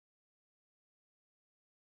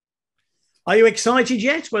Are you excited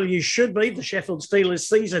yet? Well, you should be. The Sheffield Steelers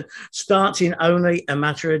season starts in only a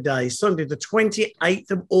matter of days. Sunday, the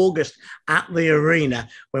 28th of August at the Arena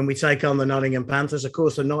when we take on the Nottingham Panthers. Of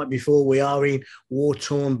course, the night before we are in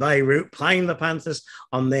war-torn Beirut playing the Panthers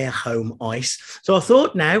on their home ice. So I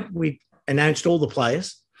thought now we've announced all the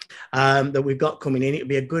players that we've got coming in. It would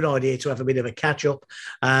be a good idea to have a bit of a catch-up.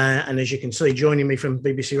 And as you can see, joining me from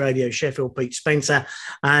BBC Radio Sheffield, Pete Spencer,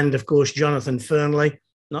 and of course, Jonathan Fernley.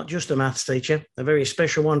 Not just a maths teacher, a very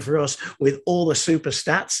special one for us with all the super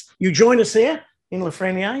stats. You join us here in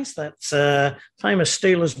Lafreniere's, that's a famous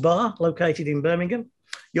Steelers bar located in Birmingham.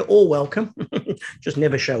 You're all welcome. Just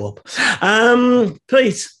never show up.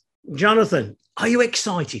 Pete, Jonathan, are you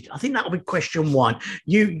excited? I think that'll be question one.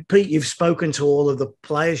 You, Pete, you've spoken to all of the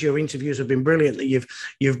players. Your interviews have been brilliant that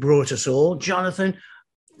you've brought us all. Jonathan,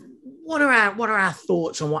 what are our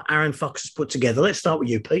thoughts on what Aaron Fox has put together? Let's start with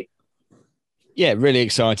you, Pete. Yeah, really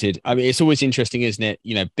excited. I mean, it's always interesting, isn't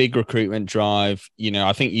it? Big recruitment drive.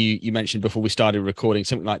 I think you mentioned before we started recording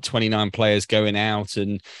something like 29 players going out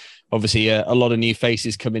and obviously a lot of new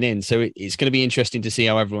faces coming in. So it's going to be interesting to see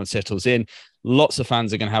how everyone settles in. Lots of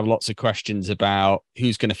fans are going to have lots of questions about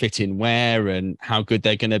who's going to fit in where and how good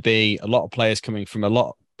they're going to be. A lot of players coming from a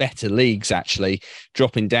lot better leagues, actually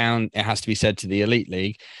dropping down, it has to be said, to the elite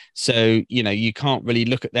league. So, you can't really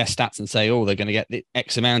look at their stats and say, oh, they're going to get the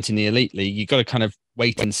X amount in the elite league. You've got to kind of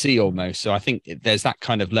wait and see almost. So I think there's that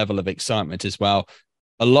kind of level of excitement as well.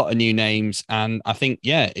 A lot of new names. And I think,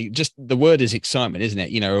 the word is excitement, isn't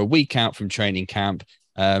it? A week out from training camp,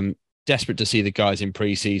 desperate to see the guys in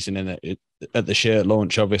pre-season and at the shirt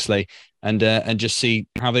launch, obviously, and just see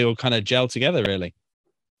how they all kind of gel together, really.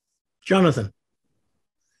 Jonathan.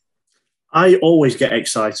 I always get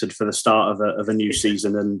excited for the start of a new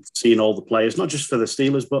season and seeing all the players, not just for the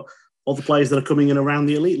Steelers, but all the players that are coming in around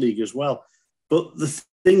the Elite League as well. But the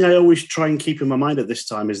thing I always try and keep in my mind at this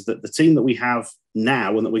time is that the team that we have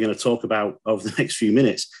now and that we're going to talk about over the next few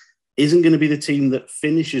minutes isn't going to be the team that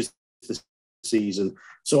finishes the season.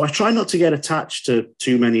 So I try not to get attached to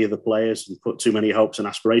too many of the players and put too many hopes and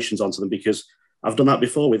aspirations onto them, because I've done that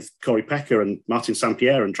before with Corey Pecker and Martin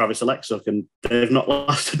St-Pierre and Travis Alexuk, and they've not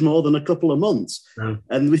lasted more than a couple of months. No.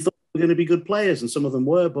 And we thought they were going to be good players, and some of them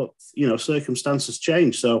were, but, circumstances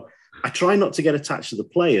change. So I try not to get attached to the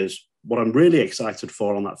players. What I'm really excited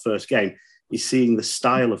for on that first game is seeing the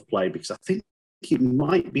style of play, because I think it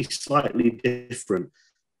might be slightly different.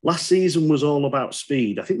 Last season was all about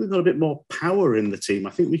speed. I think we've got a bit more power in the team. I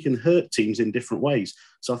think we can hurt teams in different ways.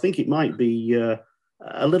 So I think it might be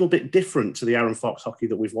a little bit different to the Aaron Fox hockey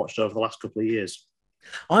that we've watched over the last couple of years.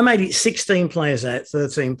 I made it 16 players out,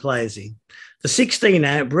 13 players in. The 16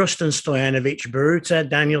 out, Bruston, Stojanovic, Baruta,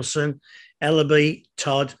 Danielson, Ellaby,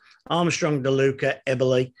 Todd, Armstrong, DeLuca,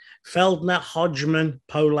 Eberle, Feldner, Hodgman,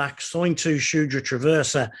 Polak, Sointu, Shudra,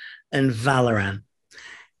 Traversa, and Valoran.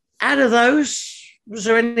 Out of those, was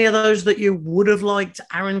there any of those that you would have liked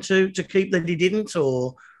Aaron to keep that he didn't,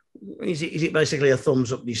 or is it basically a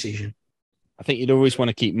thumbs-up decision? I think you'd always want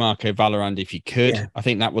to keep Marco Valorand if you could. Yeah. I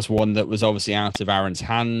think that was one that was obviously out of Aaron's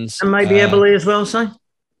hands. And maybe Eberle as well, say?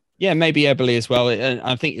 Yeah, maybe Eberle as well. And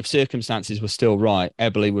I think if circumstances were still right,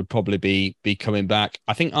 Eberle would probably be coming back.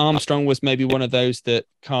 I think Armstrong was maybe one of those that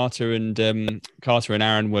Carter and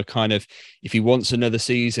Aaron were kind of, if he wants another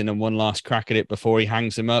season and one last crack at it before he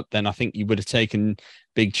hangs him up, then I think you would have taken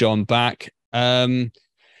Big John back.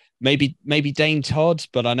 Maybe Dane Todd,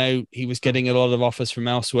 but I know he was getting a lot of offers from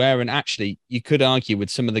elsewhere. And actually, you could argue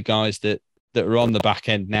with some of the guys that are on the back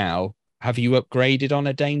end now, have you upgraded on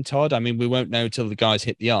a Dane Todd? I mean, we won't know till the guys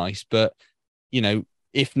hit the ice, but,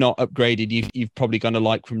 if not upgraded, you've probably gone to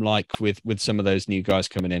like from like with some of those new guys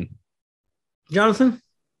coming in. Jonathan?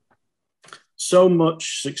 So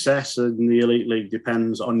much success in the Elite League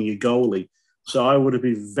depends on your goalie. So I would have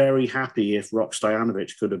been very happy if Rok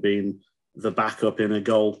Stojanovic could have been the backup in a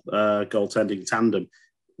goaltending tandem.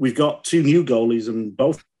 We've got two new goalies and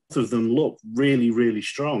both of them look really, really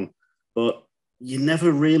strong, but you never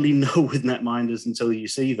really know with netminders until you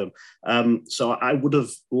see them. So I would have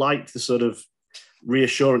liked the sort of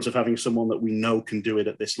reassurance of having someone that we know can do it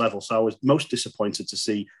at this level. So I was most disappointed to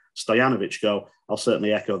see Stojanovic go. I'll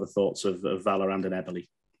certainly echo the thoughts of Valorand and Eberle.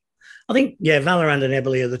 I think, Valorand and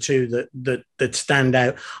Eberle are the two that stand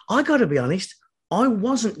out. I got to be honest, I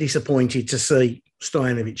wasn't disappointed to see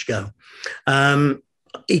Stojanovic go.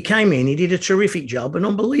 He came in, he did a terrific job, an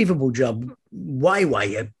unbelievable job,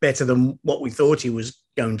 way better than what we thought he was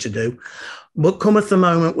going to do. But cometh the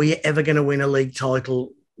moment where you're ever going to win a league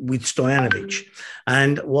title with Stojanovic.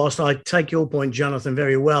 And whilst I take your point, Jonathan,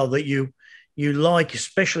 very well, that you like,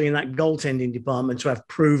 especially in that goaltending department, to have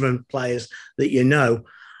proven players that you know,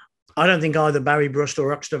 I don't think either Barry Brust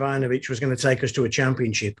or Okstevanovic was going to take us to a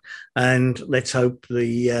championship. And let's hope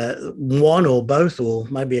the one or both, or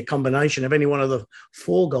maybe a combination of any one of the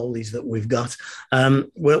four goalies that we've got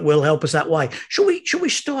will help us that way. Shall we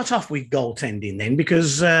start off with goaltending then?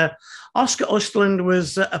 Because Oscar Östlund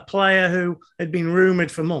was a player who had been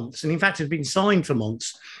rumoured for months, and in fact had been signed for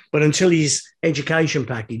months. But until his education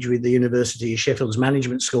package with the University of Sheffield's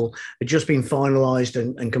management school had just been finalised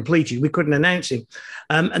and completed, we couldn't announce him.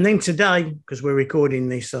 And then today, because we're recording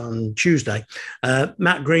this on Tuesday,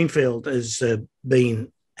 Matt Greenfield has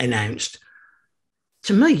been announced.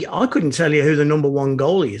 To me, I couldn't tell you who the number one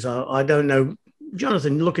goalie is. I don't know.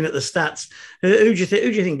 Jonathan, looking at the stats, who do you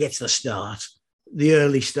think gets the start, the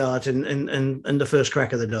early start and the first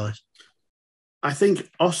crack of the dice? I think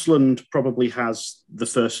Östlund probably has the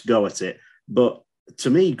first go at it, but to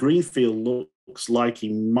me, Greenfield looks like he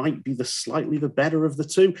might be slightly the better of the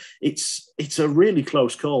two. It's a really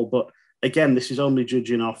close call, but again, this is only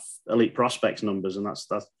judging off elite prospects numbers, and that's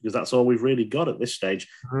because that's all we've really got at this stage.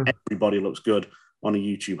 Everybody looks good on a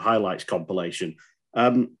YouTube highlights compilation.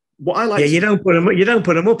 What I like, you don't put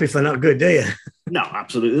them up if they're not good, do you? No,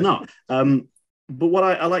 absolutely not. But what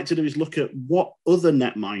I like to do is look at what other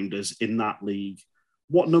netminders in that league,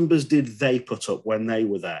 what numbers did they put up when they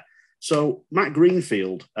were there? So Matt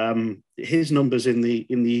Greenfield, his numbers in the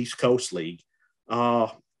East Coast League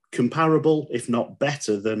are comparable, if not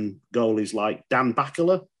better, than goalies like Dan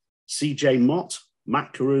Bakala, CJ Mott,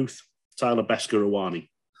 Matt Carruth, Tyler Beskorowany.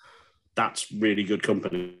 That's really good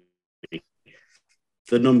company.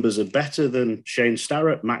 The numbers are better than Shane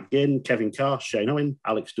Starrett, Matt Ginn, Kevin Carr, Shane Owen,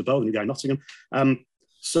 Alex Dubois, the new guy in Nottingham.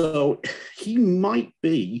 So he might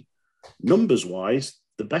be, numbers-wise,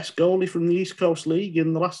 the best goalie from the East Coast League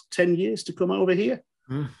in the last 10 years to come over here.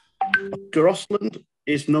 Östlund,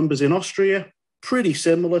 his numbers in Austria, pretty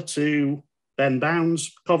similar to Ben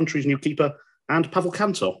Bounds, Coventry's new keeper, and Pavel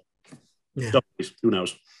Kantor. Yeah. Who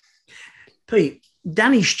knows? Pete,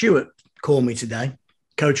 Danny Stewart called me today,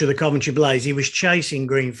 coach of the Coventry Blaze. He was chasing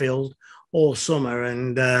Greenfield all summer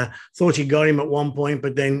and thought he got him at one point,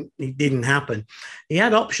 but then it didn't happen. He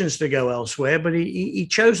had options to go elsewhere, but he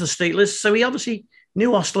chose the Steelers. So he obviously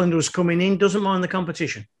knew Östlund was coming in, doesn't mind the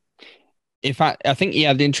competition. In fact, I think he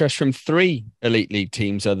had interest from 3 elite league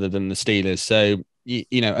teams other than the Steelers. So,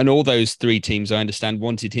 and all those 3 teams, I understand,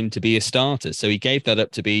 wanted him to be a starter. So he gave that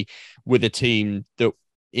up to be with a team that,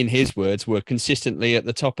 in his words, were consistently at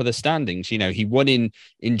the top of the standings. He won in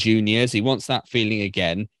juniors. He wants that feeling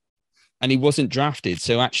again. And he wasn't drafted.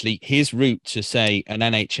 So actually his route to, say, an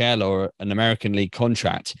NHL or an American League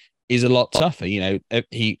contract is a lot tougher.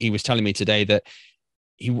 He was telling me today that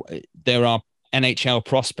there are NHL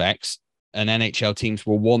prospects and NHL teams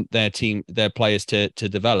will want their players to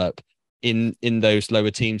develop in those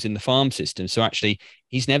lower teams in the farm system. So actually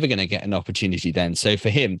he's never going to get an opportunity then. So for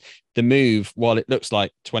him, the move, while it looks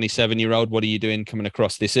like 27-year-old, what are you doing coming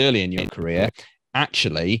across this early in your career?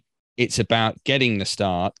 Actually, it's about getting the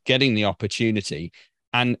start, getting the opportunity.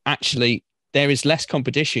 And actually there is less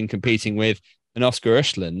competition competing with an Oscar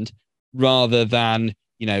Östlund rather than,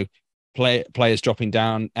 players dropping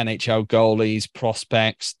down, NHL goalies,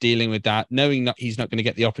 prospects, dealing with that, knowing that he's not going to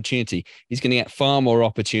get the opportunity. He's going to get far more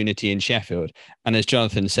opportunity in Sheffield. And as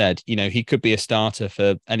Jonathan said, he could be a starter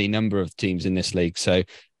for any number of teams in this league. So,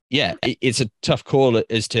 yeah, it's a tough call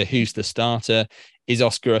as to who's the starter. Is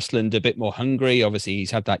Oscar Östlund a bit more hungry? Obviously,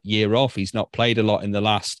 he's had that year off. He's not played a lot in the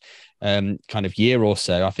last kind of year or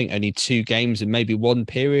so. I think only 2 games and maybe 1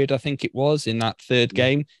 period, I think it was, in that 3rd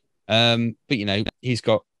game. But,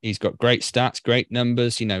 he's got great stats, great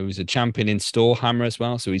numbers. He was a champion in Storehammer as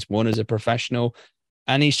well. So he's won as a professional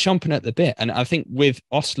and he's chomping at the bit. And I think with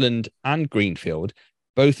Östlund and Greenfield,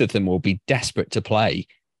 both of them will be desperate to play.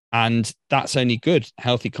 And that's only good,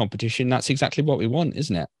 healthy competition. That's exactly what we want,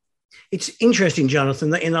 isn't it? It's interesting, Jonathan,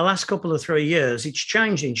 that in the last couple of 3 years, it's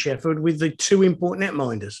changed in Sheffield with the 2 import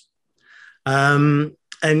netminders. And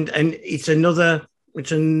it's another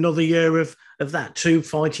year of that, 2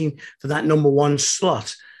 fighting for that number 1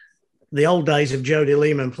 slot. The old days of Jody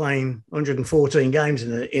Lehman playing 114 games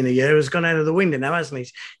in a year has gone out of the window now, hasn't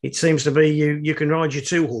it? It seems to be you can ride your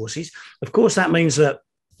 2 horses. Of course, that means that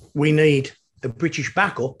we need a British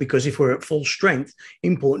backup, because if we're at full strength,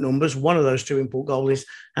 import numbers, one of those 2 import goalies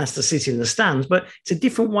has to sit in the stands. But it's a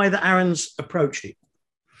different way that Aaron's approached it.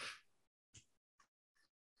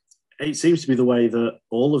 It seems to be the way that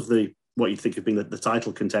all of what you think of being the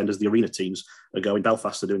title contenders, the arena teams, are going.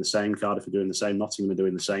 Belfast are doing the same, Cardiff are doing the same, Nottingham are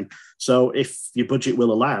doing the same. So if your budget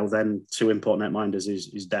will allow, then 2 import netminders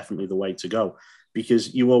is definitely the way to go,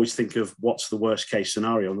 because you always think of what's the worst case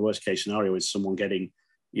scenario, and the worst case scenario is someone getting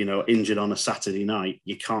injured on a Saturday night,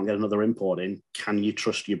 you can't get another import in. Can you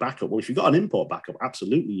trust your backup? Well, if you've got an import backup,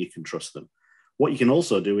 absolutely you can trust them. What you can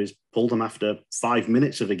also do is pull them after 5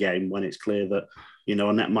 minutes of a game when it's clear that, a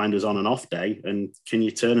netminder's on an off day. And can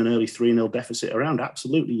you turn an early 3-0 deficit around?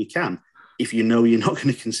 Absolutely you can, if you know you're not going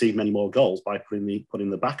to concede many more goals by putting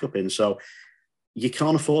the backup in. So you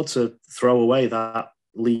can't afford to throw away that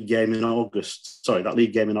league game in that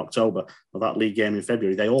league game in October, or that league game in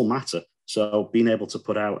February. They all matter. So being able to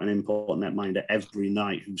put out an import netminder every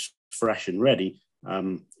night who's fresh and ready,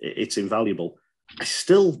 it's invaluable. I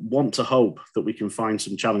still want to hope that we can find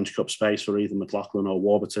some Challenge Cup space for either McLaughlin or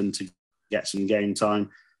Warburton to get some game time.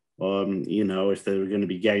 If there are going to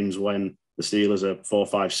be games when the Steelers are 4,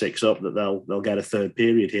 5, 6 up, that they'll get a third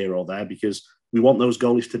period here or there, because we want those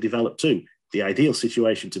goalies to develop too. The ideal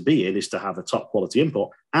situation to be in is to have a top quality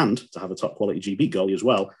import and to have a top quality GB goalie as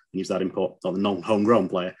well, and use that import or the non-homegrown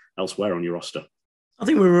player elsewhere on your roster. I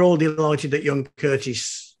think we were all delighted that young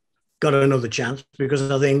Curtis got another chance, because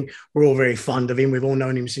I think we're all very fond of him. We've all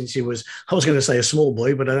known him since he was, I was going to say a small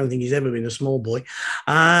boy, but I don't think he's ever been a small boy.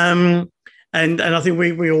 And I think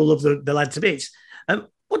we all love the lad to bits.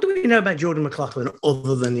 What do we know about Jordan McLaughlin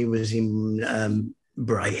other than he was in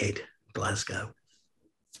Braehead, Glasgow?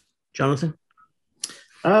 Jonathan?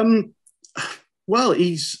 Well,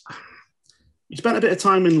 he spent a bit of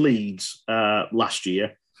time in Leeds last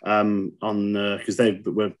year because they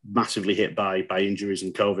were massively hit by injuries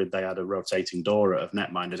and COVID. They had a rotating door of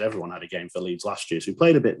netminders. Everyone had a game for Leeds last year, so he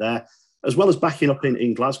played a bit there. As well as backing up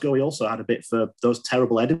in Glasgow, he also had a bit for those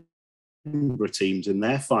terrible Edinburgh teams in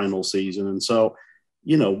their final season. And so,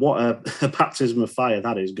 what a baptism of fire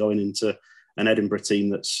that is, going into an Edinburgh team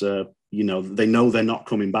that's, they know they're not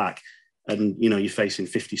coming back. And, you're facing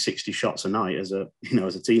 50, 60 shots a night as a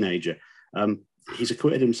teenager. He's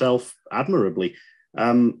acquitted himself admirably.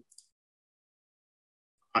 The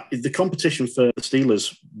competition for the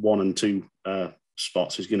Steelers 1 and 2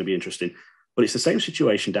 spots is going to be interesting. But it's the same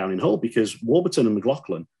situation down in Hull, because Warburton and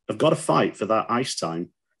McLaughlin have got to fight for that ice time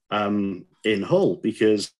in Hull,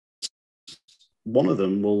 because one of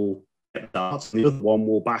them will get starts and the other one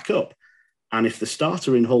will back up. And if the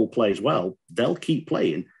starter in Hull plays well, they'll keep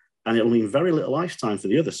playing, and it'll mean very little ice time for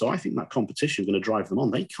the other. So I think that competition is going to drive them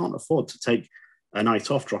on. They can't afford to take a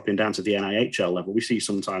night off dropping down to the NIHL level. We see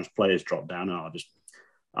sometimes players drop down, and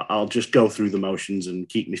I'll just go through the motions and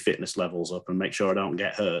keep my fitness levels up and make sure I don't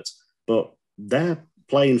get hurt. But they're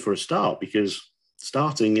playing for a start, because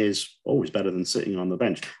starting is always better than sitting on the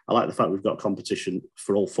bench. I like the fact we've got competition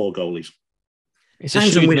for all 4 goalies. It's a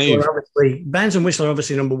shrewd move. Bands and Whistler are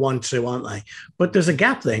obviously number 1, 2, aren't they? But there's a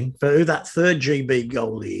gap then for who that third GB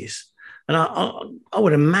goalie is. And I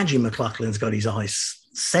would imagine McLaughlin's got his eyes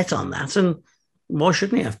set on that. And why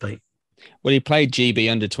shouldn't he have, Pete? Well, he played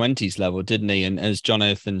GB under 20s level, didn't he? And as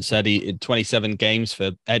Jonathan said, he had 27 games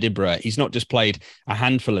for Edinburgh. He's not just played a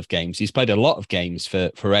handful of games. He's played a lot of games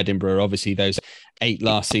for Edinburgh. Obviously, those 8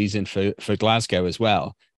 last season for Glasgow as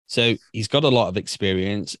well. So he's got a lot of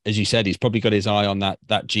experience. As you said, he's probably got his eye on that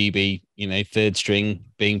GB, third string,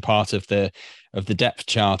 being part of the depth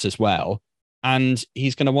chart as well. And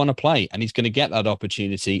he's going to want to play, and he's going to get that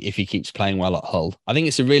opportunity if he keeps playing well at Hull. I think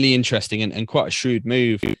it's a really interesting and quite a shrewd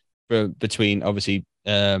move between obviously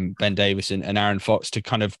Ben Davis and Aaron Fox to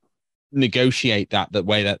kind of negotiate that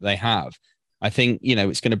way that they have. I think,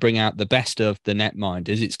 it's going to bring out the best of the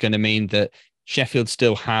netminders. It's going to mean that Sheffield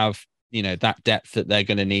still have, that depth that they're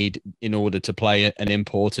going to need in order to play an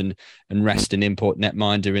import and rest an import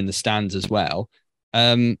netminder in the stands as well.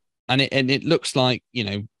 And it looks like,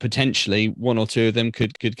 potentially 1 or 2 of them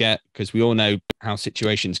could get, because we all know how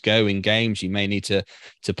situations go in games. You may need to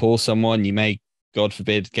pull someone. You may, God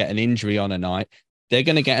forbid, get an injury on a night. They're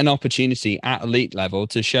going to get an opportunity at elite level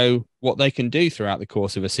to show what they can do throughout the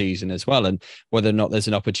course of a season as well, and whether or not there's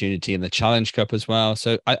an opportunity in the Challenge Cup as well.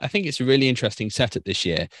 So I think it's a really interesting setup this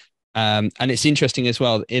year. And it's interesting as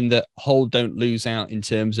well in that Hull don't lose out in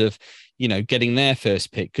terms of, getting their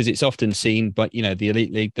first pick, because it's often seen, but, the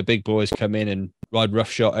Elite League, the big boys come in and ride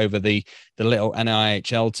roughshod over the little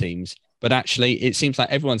NIHL teams. But actually, it seems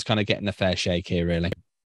like everyone's kind of getting a fair shake here, really.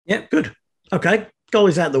 Yeah, good. Okay, goal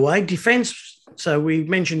is out the way. Defence. So we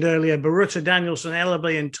mentioned earlier, Baruta, Danielson,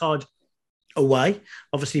 Ellaby and Todd away.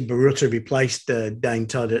 Obviously, Baruta replaced Dane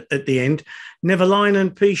Todd at the end.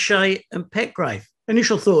 Neverline, Pichet and Petgrave.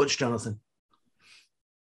 Initial thoughts, Jonathan?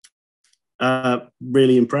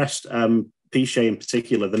 Really impressed. Pichet in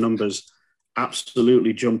particular, the numbers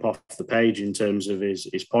absolutely jump off the page in terms of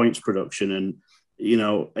his points production. And,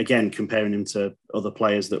 again, comparing him to other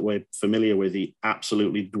players that we're familiar with, he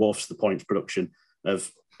absolutely dwarfs the points production of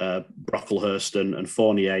Brocklehurst and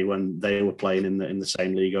Fournier when they were playing in the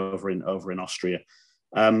same league over in Austria.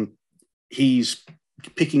 He's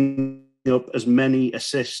picking up as many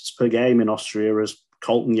assists per game in Austria as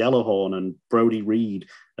Colton Yellowhorn and Brodie Reed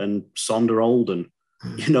and Sonder Olden.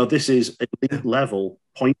 This is elite level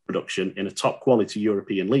point production in a top quality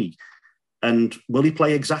European league. And will he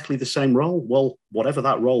play exactly the same role? Well, whatever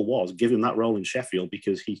that role was, give him that role in Sheffield,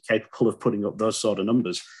 because he's capable of putting up those sort of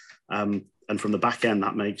numbers. And from the back end,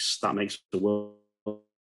 that makes a world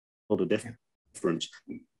of difference.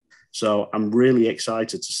 So I'm really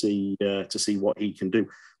excited to see what he can do.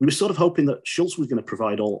 We were sort of hoping that Schultz was going to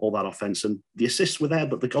provide all that offense, and the assists were there,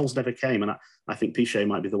 but the goals never came. And I think Piché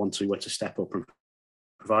might be the one to step up and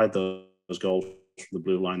provide those goals from the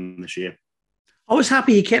blue line this year. I was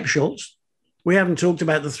happy he kept Schultz. We haven't talked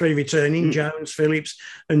about the three returning, Jones, Phillips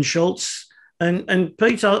and Schultz. And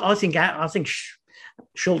Peter, I think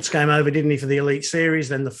Schultz came over, didn't he, for the Elite Series,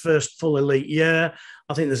 then the first full Elite year.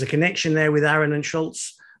 I think there's a connection there with Aaron and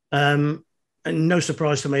Schultz. And no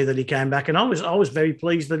surprise to me that he came back. And I was very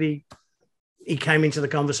pleased that he came into the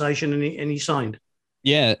conversation and he signed.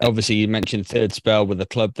 Yeah, obviously you mentioned third spell with the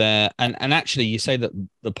club there, and actually you say that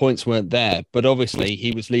the points weren't there, but obviously he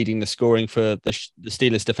was leading the scoring for the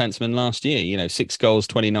Steelers defenseman last year. 6 goals,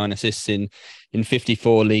 29 assists in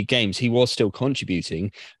 54 league games. He was still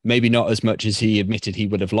contributing, maybe not as much as he admitted he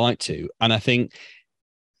would have liked to. And I think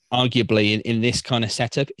arguably in this kind of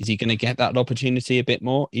setup, is he going to get that opportunity a bit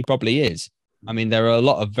more? He probably is. I mean, there are a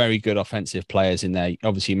lot of very good offensive players in there.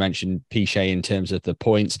 Obviously, you mentioned Piché in terms of the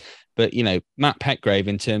points, but, Matt Petgrave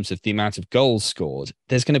in terms of the amount of goals scored,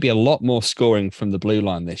 there's going to be a lot more scoring from the blue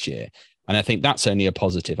line this year. And I think that's only a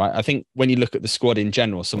positive. I think when you look at the squad in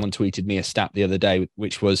general, someone tweeted me a stat the other day,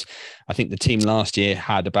 which was, I think the team last year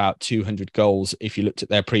had about 200 goals. If you looked at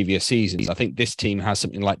their previous seasons, I think this team has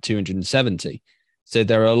something like 270. So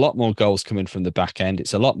there are a lot more goals coming from the back end.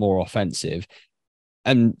 It's a lot more offensive.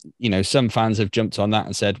 And, some fans have jumped on that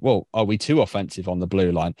and said, well, are we too offensive on the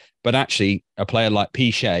blue line? But actually, a player like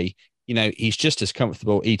Piché, he's just as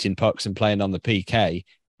comfortable eating pucks and playing on the PK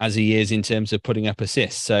as he is in terms of putting up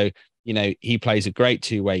assists. So, he plays a great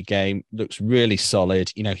two-way game, looks really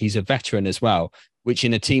solid. He's a veteran as well, which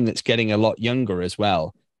in a team that's getting a lot younger as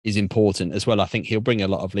well is important as well. I think he'll bring a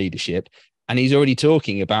lot of leadership. And he's already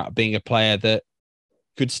talking about being a player that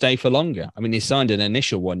could stay for longer. I mean, he signed an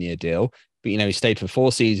initial 1-year deal, but, he stayed for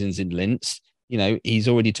 4 seasons in Linz. He's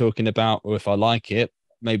already talking about, or if I like it,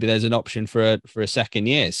 maybe there's an option for a second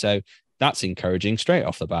year. So that's encouraging straight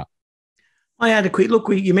off the bat. I had a quick look.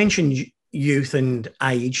 You mentioned youth and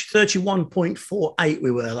age. 31.48 we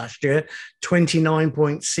were last year,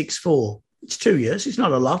 29.64. It's 2 years. It's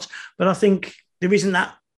not a lot, but I think there isn't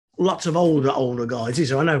that lots of older guys, is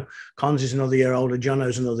there? I know Cons is another year older,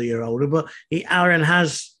 Jono's another year older, but Aaron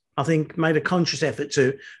has, I think, made a conscious effort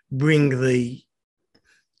to bring the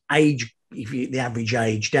age, the average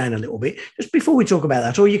age, down a little bit. Just before we talk about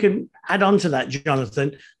that, or you can add on to that,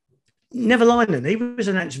 Jonathan, Neverlinen, he was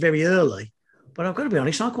announced very early, but I've got to be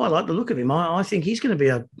honest, I quite like the look of him. I think he's going to be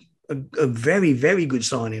a very, very good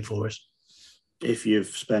signing for us. If you've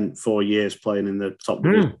spent 4 years playing in the top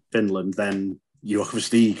division of Finland, then you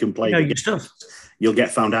can play your stuff. You'll get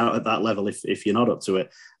found out at that level if you're not up to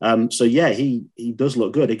it. He does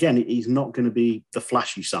look good. Again, he's not going to be the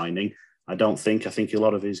flashy signing, I don't think. I think a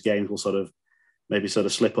lot of his games will sort of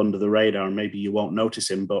slip under the radar and maybe you won't notice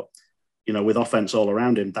him. But, with offense all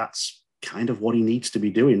around him, that's kind of what he needs to be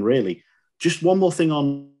doing, really. Just one more thing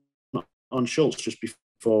on Schultz, just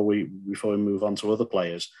before we move on to other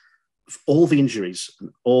players. All the injuries and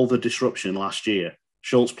all the disruption last year,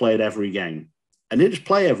 Schultz played every game. And didn't just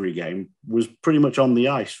play every game, was pretty much on the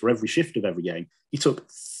ice for every shift of every game. He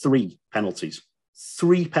took 3 penalties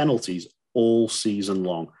all season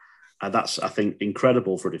long. That's, I think,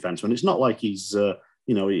 incredible for a defenseman. It's not like he's,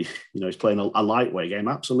 he's playing a lightweight game.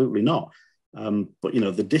 Absolutely not. But,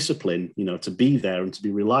 the discipline, to be there and to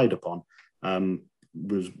be relied upon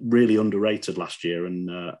was really underrated last year.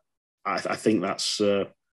 And I think that's,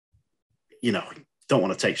 don't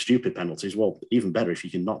want to take stupid penalties. Well, even better if you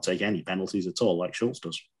can not take any penalties at all, like Schultz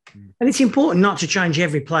does. And it's important not to change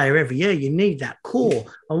every player every year. You need that core.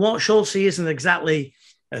 And what Schultz isn't exactly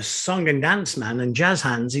a song and dance man and jazz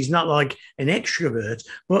hands. He's not like an extrovert,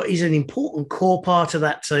 but he's an important core part of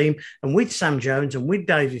that team. And with Sam Jones and with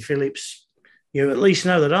David Phillips, you at least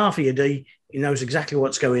know that half of your D, he knows exactly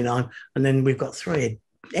what's going on. And then we've got 3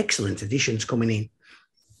 excellent additions coming in.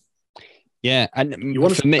 Yeah. And you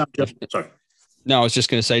want to me, sorry. No, I was just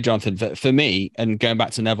going to say, Jonathan, for me, and going back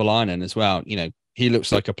to Neverlinen as well, he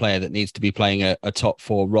looks like a player that needs to be playing a top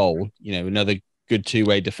 4 role, another good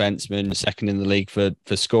two-way defenseman, second in the league for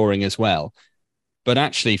scoring as well. But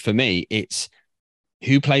actually, for me, it's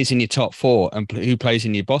who plays in your top four and who plays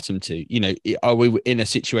in your bottom two. You know, are we in a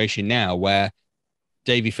situation now where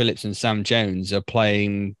Davy Phillips and Sam Jones are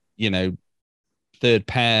playing, you know, third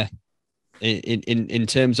pair in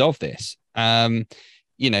terms of this?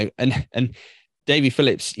 You know, and Davy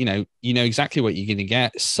Phillips, you know exactly what you're going to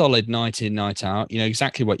get. Solid night in, night out. You know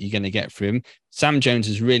exactly what you're going to get from him. Sam Jones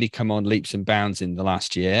has really come on leaps and bounds in the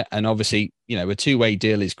last year. And obviously, you know, a two-way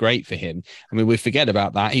deal is great for him. I mean, we forget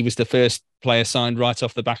about that. He was the first player signed right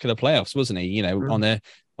off the back of the playoffs, wasn't he? You know, on a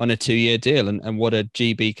 2-year deal. And what a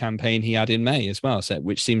GB campaign he had in May as well. So,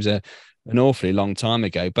 which seems an awfully long time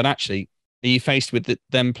ago. But actually, are you faced with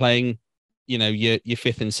them playing, you know, your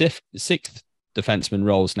fifth and sixth defenseman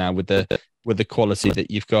roles now with the quality that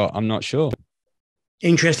you've got? I'm not sure.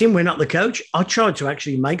 Interesting. We're not the coach. I tried to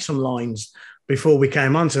actually make some lines before we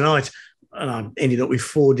came on tonight, and I ended up with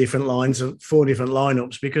 4 different lines and 4 different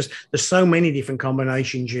lineups because there's so many different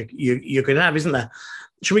combinations you could have, isn't there?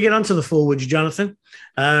 Should we get on to the forwards, Jonathan?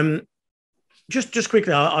 Just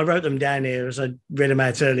quickly, I wrote them down here as I read them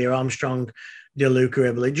out earlier. Armstrong,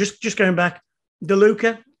 DeLuca, Eberle. Just going back,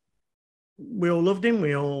 DeLuca, we all loved him.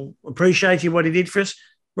 We all appreciated what he did for us.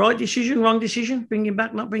 Right decision, wrong decision? Bring him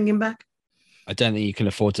back, not bring him back? I don't think you can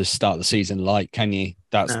afford to start the season light, can you?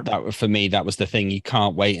 That for me, that was the thing. You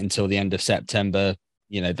can't wait until the end of September.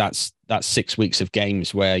 You know, that's 6 weeks of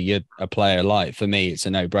games where you're a player light. For me, it's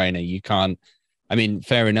a no-brainer. You can't. I mean,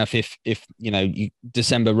 fair enough if you know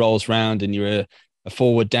December rolls round and you're a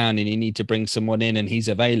forward down and you need to bring someone in and he's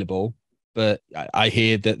available. But I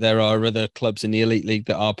hear that there are other clubs in the Elite League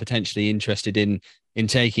that are potentially interested in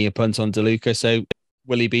taking a punt on DeLuca. So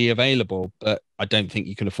will he be available? But I don't think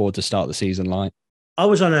you can afford to start the season light. I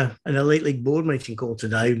was on an Elite League board meeting call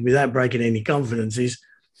today without breaking any confidences.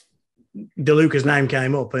 DeLuca's name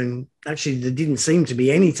came up and actually there didn't seem to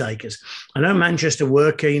be any takers. I know Manchester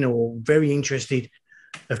were keen or very interested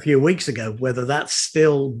a few weeks ago, whether that's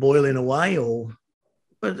still boiling away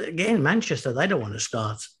but again, Manchester, they don't want to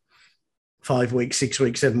start 5 weeks, 6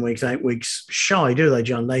 weeks, 7 weeks, 8 weeks shy, do they,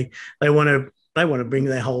 John? They want to bring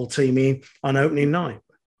their whole team in on opening night.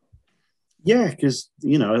 Yeah, because,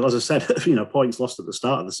 you know, as I said, you know, points lost at the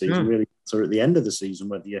start of the season really are at the end of the season,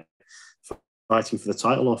 whether you're fighting for the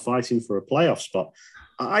title or fighting for a playoff spot.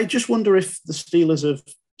 I just wonder if the Steelers have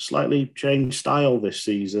slightly changed style this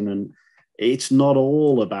season and it's not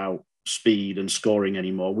all about speed and scoring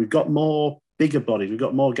anymore. We've got more bigger bodies. We've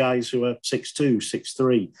got more guys who are 6'2",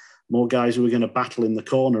 6'3", more guys who are going to battle in the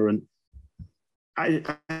corner. And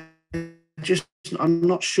I'm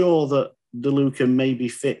not sure that DeLuca maybe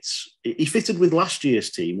fits. He fitted with last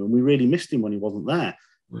year's team and we really missed him when he wasn't there.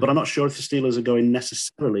 But I'm not sure if the Steelers are going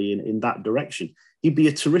necessarily in that direction. He'd be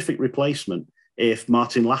a terrific replacement if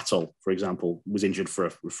Martin Lattel, for example, was injured for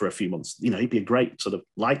a few months. You know, he'd be a great sort of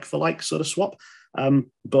like-for-like sort of swap.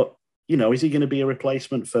 But, you know, is he going to be a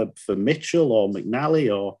replacement for Mitchell or McNally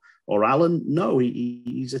or Allen? No,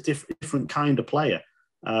 he's a different kind of player.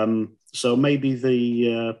 So maybe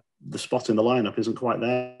the spot in the lineup isn't quite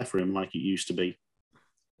there for him like it used to be.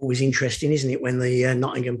 Always interesting, isn't it, when the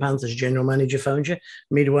Nottingham Panthers general manager phones you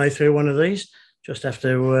midway through one of these? Just have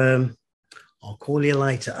to, I'll call you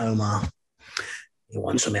later, Omar. You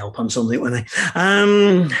want some help on something, won't they?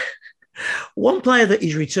 One player that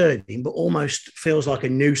is returning, but almost feels like a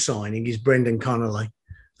new signing, is Brendan Connolly,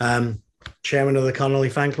 chairman of the Connolly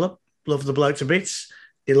fan club. Love the bloke to bits.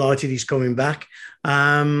 Delighted he's coming back.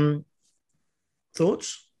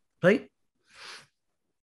 Thoughts, Pete?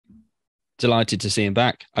 Delighted to see him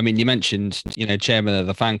back. I mean, you mentioned, you know, chairman of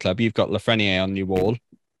the fan club. You've got Lafreniere on your wall.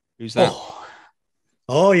 Who's that?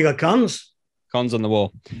 Oh, you got Cons. Cons on the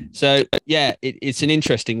wall. So yeah, it's an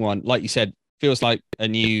interesting one. Like you said, feels like a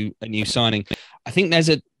new signing. I think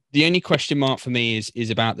the only question mark for me is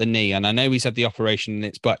about the knee, and I know he's had the operation and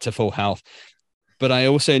it's back to full health. But I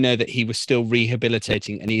also know that he was still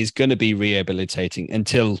rehabilitating, and he is going to be rehabilitating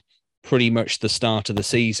until pretty much the start of the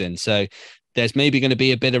season. So there's maybe going to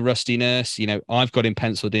be a bit of rustiness. You know, I've got him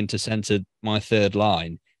penciled in to centre my third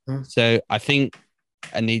line. So I think,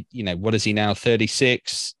 and he, you know, what is he now?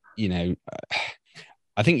 36. You know,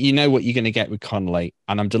 I think you know what you're going to get with Connolly,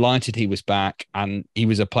 and I'm delighted he was back, and he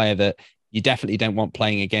was a player that you definitely don't want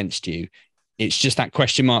playing against you. It's just that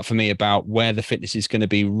question mark for me about where the fitness is going to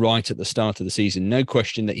be right at the start of the season. No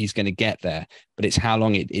question that he's going to get there, but it's how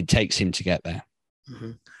long it takes him to get there.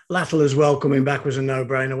 Lattel as well coming back was a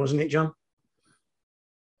no-brainer, wasn't it, John?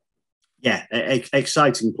 Yeah,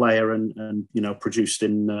 exciting player and you know, produced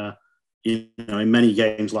in in many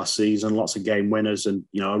games last season, lots of game winners and,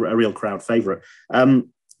 you know, a real crowd favourite.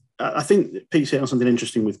 I think Pete's hit on something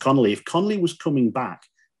interesting with Connolly. If Connolly was coming back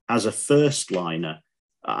as a first liner,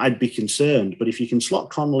 I'd be concerned. But if you can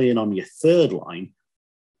slot Connolly in on your third line,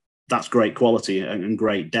 that's great quality and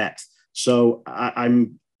great depth. So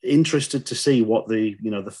I'm interested to see what the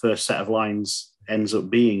first set of lines ends up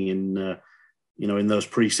being in those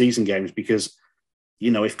preseason games, because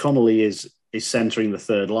if Connolly is centering the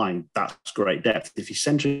third line, that's great depth. If he's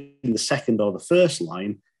centering the second or the first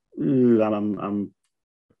line, there are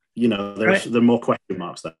more question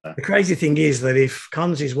marks there. The crazy thing is that if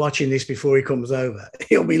Cons is watching this before he comes over,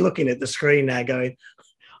 he'll be looking at the screen now going,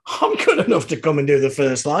 I'm good enough to come and do the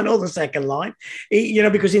first line or the second line,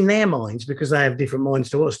 because in their minds, because they have different minds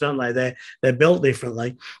to us, don't they? They're built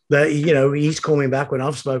differently. He's coming back. When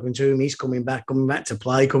I've spoken to him, he's coming back to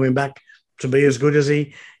play, coming back to be as good as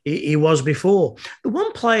he was before. The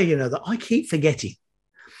one player, that I keep forgetting,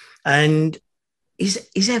 and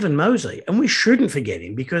is Evan Mosey, and we shouldn't forget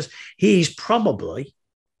him because he's probably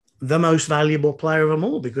the most valuable player of them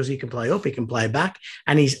all, because he can play up, he can play back,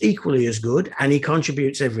 and he's equally as good, and he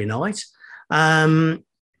contributes every night.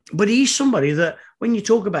 But he's somebody that when you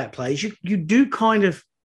talk about players, you do kind of,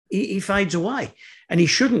 he fades away, and he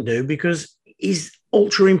shouldn't do, because he's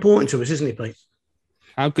ultra important to us, isn't he, Pete?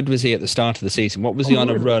 How good was he at the start of the season? What was he on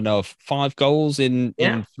a run of 5 goals in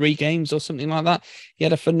 3 games or something like that? He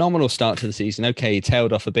had a phenomenal start to the season. Okay, he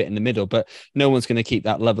tailed off a bit in the middle, but no one's going to keep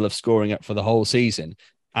that level of scoring up for the whole season.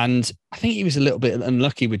 And I think he was a little bit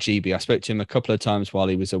unlucky with GB. I spoke to him a couple of times while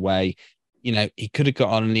he was away. He could have got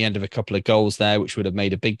on the end of a couple of goals there, which would have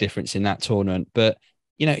made a big difference in that tournament. But,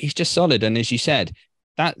 he's just solid. And as you said,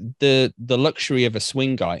 that the luxury of a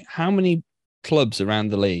swing guy, how many clubs around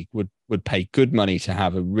the league would pay good money to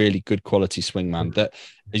have a really good quality swingman that,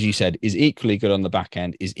 as you said, is equally good on the back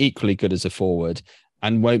end, is equally good as a forward,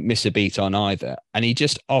 and won't miss a beat on either. And he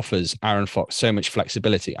just offers Aaron Fox so much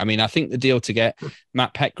flexibility. I mean, I think the deal to get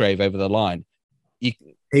Matt Petgrave over the line,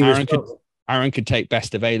 Aaron could take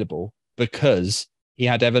best available because he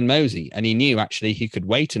had Evan Mosey, and he knew actually he could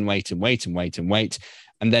wait, and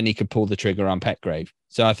then he could pull the trigger on Petgrave.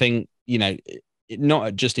 So I think,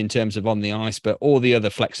 not just in terms of on the ice, but all the other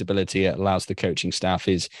flexibility it allows the coaching staff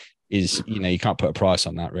is you can't put a price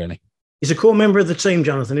on that, really. He's a core member of the team,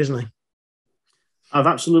 Jonathan, isn't he? I've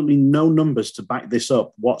absolutely no numbers to back this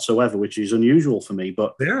up whatsoever, which is unusual for me.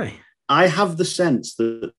 But very. I have the sense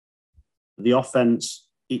that the offense,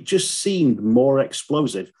 it just seemed more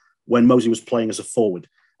explosive when Mosey was playing as a forward.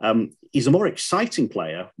 He's a more exciting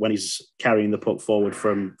player when he's carrying the puck forward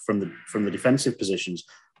from the defensive positions.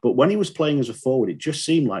 But when he was playing as a forward, it just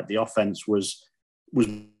seemed like the offense was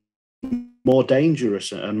more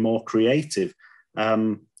dangerous and more creative.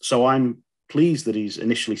 So I'm pleased that he's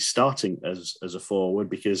initially starting as a forward,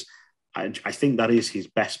 because I think that is his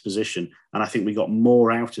best position. And I think we got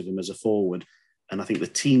more out of him as a forward. And I think the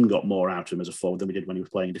team got more out of him as a forward than we did when he was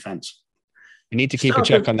playing defence. You need to keep a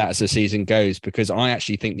check on that as the season goes, because I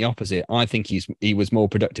actually think the opposite. I think he was more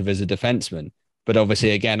productive as a defenseman. But obviously,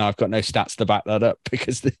 again, I've got no stats to back that up,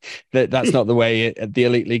 because that's not the way the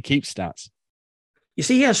Elite League keeps stats. You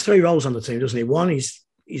see, he has 3 roles on the team, doesn't he? 1,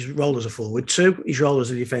 he's role as a forward. 2, he's role as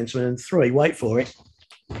a defenseman. And 3, wait for it,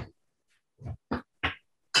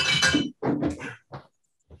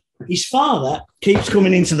 his father keeps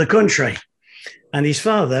coming into the country, and his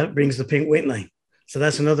father brings the Pink Whitney. So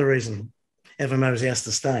that's another reason Evan Mosey has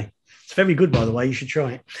to stay. It's very good, by the way. You should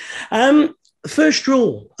try it. The first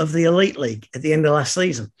rule of the Elite League at the end of last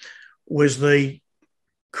season was the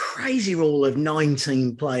crazy rule of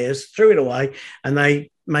 19 players, threw it away, and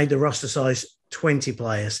they made the roster size 20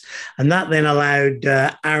 players. And that then allowed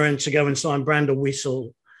Aaron to go and sign Brandon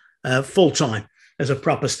Whistle full-time as a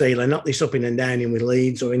proper Steeler, not this up in and down in with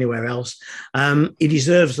Leeds or anywhere else. He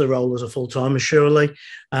deserves the role as a full-timer, surely.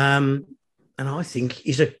 And I think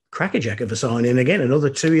he's a crackerjack of a sign-in. Again,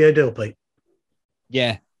 another 2-year deal, Pete.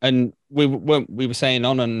 Yeah. And we were saying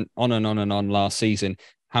on and on last season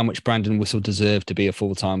how much Brandon Whistle deserved to be a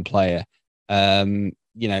full-time player.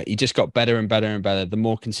 He just got better and better and better the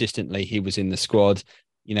more consistently he was in the squad.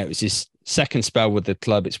 It was his second spell with the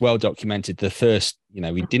club. It's well documented. The first, he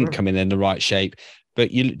didn't come in the right shape, but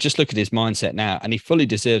you just look at his mindset now, and he fully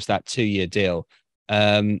deserves that 2-year deal.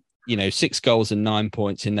 6 goals and 9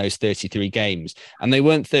 points in those 33 games. And they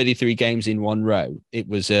weren't 33 games in one row. It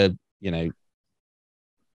was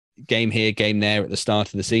game here, game there at the start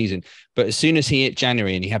of the season. But as soon as he hit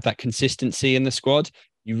January and he had that consistency in the squad,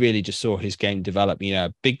 you really just saw his game develop.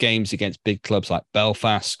 Big games against big clubs like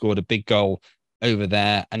Belfast, scored a big goal over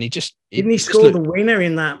there. And didn't he score the winner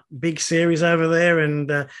in that big series over there?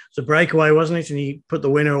 And it was a breakaway, wasn't it? And he put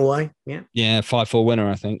the winner away. Yeah. Yeah, 5-4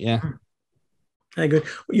 winner, I think. Yeah. Very good.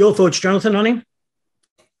 Your thoughts, Jonathan, on him?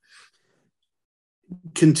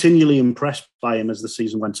 Continually impressed by him as the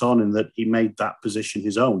season went on, in that he made that position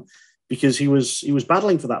his own, because he was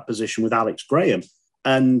battling for that position with Alex Graham,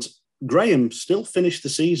 and Graham still finished the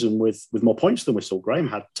season with more points than Whistle. Graham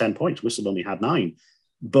had 10 points, Whistle only had 9,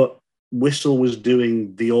 but Whistle was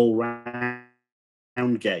doing the all-round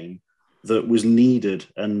game that was needed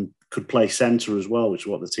and could play centre as well, which is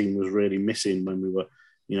what the team was really missing when we were,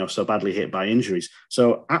 so badly hit by injuries.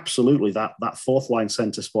 So absolutely, that fourth line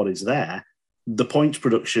centre spot is there. The points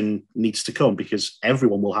production needs to come, because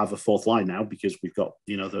everyone will have a fourth line now, because we've got,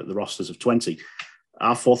 the rosters of 20.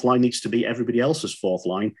 Our fourth line needs to be everybody else's fourth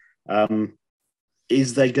line.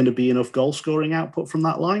 Is there going to be enough goal scoring output from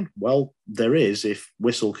that line? Well, there is, if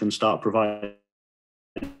Whistle can start providing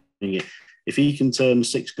it. If he can turn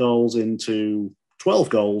 6 goals into 12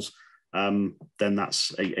 goals, then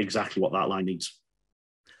that's exactly what that line needs.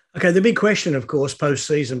 Okay, the big question, of course,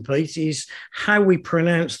 post-season, Pete, is how we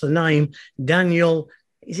pronounce the name Daniel.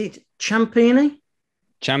 Is it Ciampini?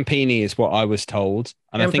 Ciampini is what I was told.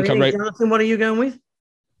 And Ciampini, I think I wrote... Jonathan, what are you going with?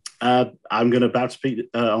 I'm going to bounce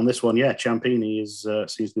on this one. Yeah, Ciampini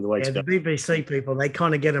seems to be the way to go. The BBC people, they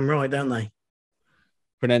kind of get them right, don't they?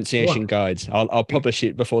 Pronunciation guides. I'll publish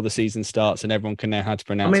it before the season starts, and everyone can know how to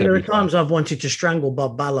pronounce it. There are times I've wanted to strangle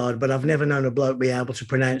Bob Ballard, but I've never known a bloke be able to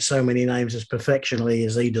pronounce so many names as perfectionally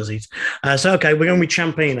as he does it. Okay, we're going with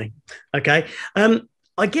Ciampini. Okay.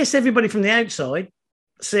 I guess everybody from the outside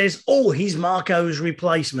says, he's Marco's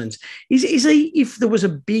replacement. Is he, if there was a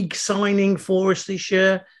big signing for us this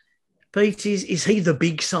year, Pete, is he the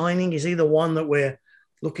big signing? Is he the one that we're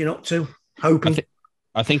looking up to, hoping?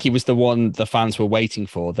 I think he was the one the fans were waiting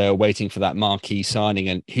for. They were waiting for that marquee signing,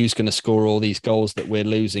 and who's going to score all these goals that we're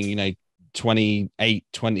losing, 28,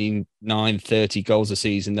 29, 30 goals a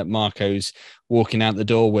season that Marco's walking out the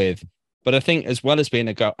door with. But I think, as well as being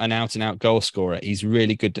an out-and-out goal scorer, he's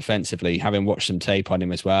really good defensively, having watched some tape on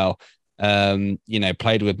him as well.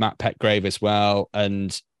 Played with Matt Petgrave as well.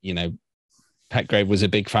 And, Petgrave was a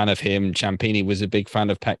big fan of him. Ciampini was a big fan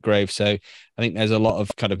of Petgrave. So I think there's a lot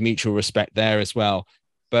of kind of mutual respect there as well.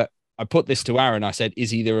 But I put this to Aaron. I said,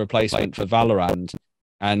 is he the replacement for Valorand?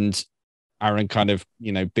 And Aaron kind of,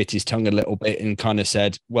 bit his tongue a little bit and kind of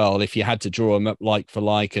said, well, if you had to draw him up like for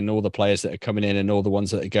like, and all the players that are coming in and all the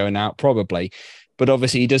ones that are going out, probably. But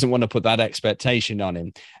obviously he doesn't want to put that expectation on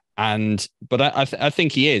him. But I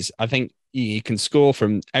think he is. I think he can score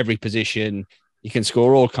from every position. He can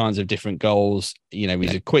score all kinds of different goals.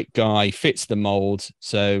 He's a quick guy, fits the mold.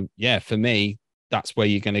 So, yeah, for me, that's where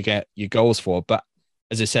you're going to get your goals for. But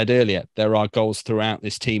as I said earlier, there are goals throughout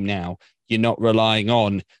this team now. You're not relying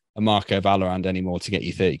on a Marco Valorand anymore to get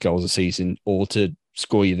you 30 goals a season or to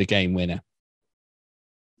score you the game winner.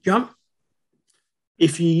 John?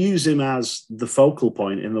 If you use him as the focal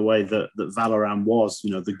point in the way that Valorand was,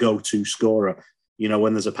 the go-to scorer,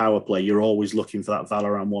 when there's a power play, you're always looking for that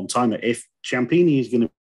Valorant one-timer. If Ciampini is going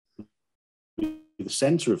to be the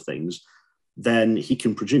centre of things, then he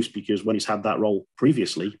can produce, because when he's had that role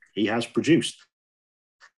previously, he has produced.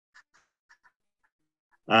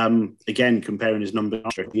 Again, comparing his numbers,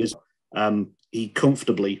 he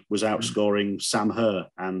comfortably was outscoring Sam Herr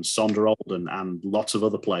and Sonder Olden and lots of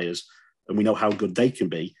other players, and we know how good they can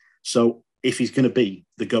be. So if he's going to be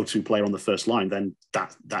the go-to player on the first line, then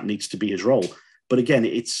that needs to be his role. But again,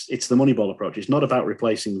 it's the Moneyball approach. It's not about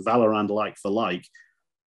replacing Valorand like for like.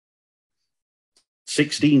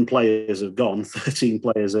 16 players have gone, 13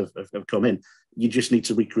 players have come in. You just need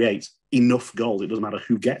to recreate enough goals. It doesn't matter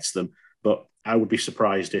who gets them. But I would be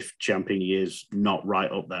surprised if Ciampini is not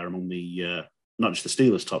right up there among the, not just the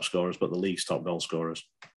Steelers' top scorers, but the league's top goal scorers.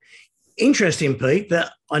 Interesting, Pete,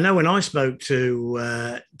 that I know when I spoke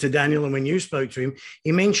to Daniel and when you spoke to him,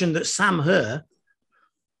 he mentioned that Sam Herr,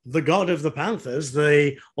 the god of the Panthers,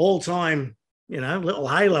 the all-time, little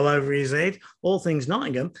halo over his head, all things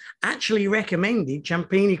Nottingham, actually recommended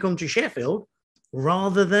Ciampini come to Sheffield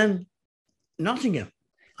rather than Nottingham.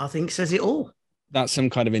 I think says it all. That's some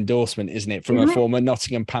kind of endorsement, isn't it, from a former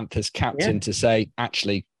Nottingham Panthers captain to say,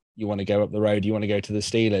 actually, you want to go up the road, you want to go to the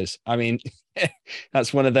Steelers. I mean,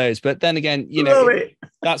 that's one of those. But then again,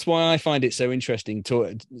 that's why I find it so interesting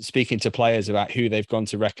speaking to players about who they've gone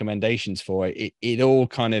to recommendations for. It all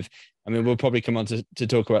kind of, we'll probably come on to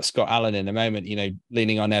talk about Scott Allen in a moment,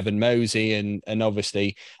 leaning on Evan Mosey and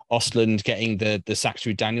obviously Ostland getting the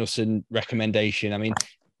Saxrud Danielson recommendation.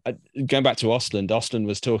 Going back to Ostland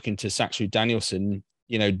was talking to Saxrud Danielson,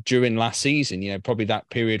 during last season, probably that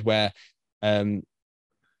period where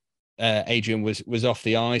Adrian was off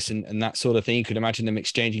the ice and that sort of thing. You could imagine them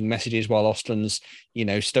exchanging messages while Ostland's,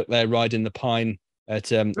 stuck there riding the pine at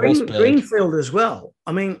Wolfsburg. Greenfield as well.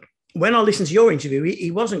 I mean, when I listened to your interview,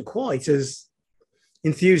 he wasn't quite as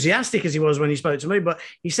enthusiastic as he was when he spoke to me, but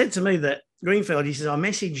he said to me that Greenfield, he says, I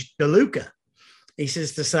messaged DeLuca. He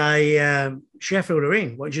says to say, Sheffield are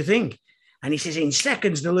in. What do you think? And he says, in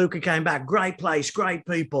seconds, DeLuca came back. Great place, great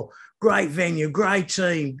people, great venue, great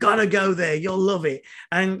team. Got to go there. You'll love it.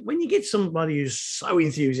 And when you get somebody who's so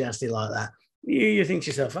enthusiastic like that, you think to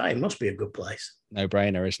yourself, hey, it must be a good place. No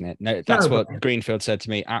brainer, isn't it? No, that's what Greenfield said to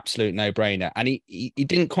me. Absolute no brainer. And he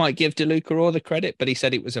didn't quite give DeLuca all the credit, but he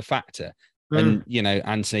said it was a factor. And,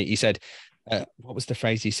 Anthony, he said, what was the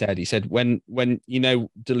phrase he said? He said, when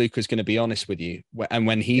DeLuca's going to be honest with you, and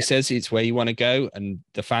when he says it's where you want to go, and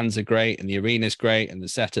the fans are great, and the arena's great, and the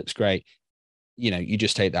setup's great, you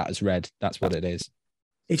just take that as read. That's what it is.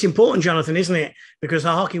 It's important, Jonathan, isn't it? Because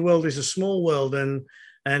the hockey world is a small world,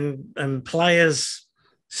 and players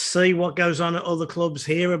see what goes on at other clubs,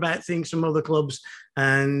 hear about things from other clubs,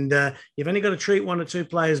 and you've only got to treat one or two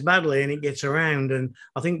players badly and it gets around. And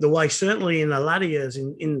I think the way, certainly in the latter years,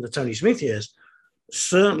 in the Tony Smith years,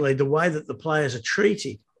 certainly the way that the players are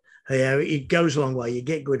treated, it goes a long way. You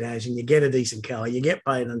get good housing, you get a decent car, you get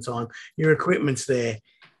paid on time, your equipment's there.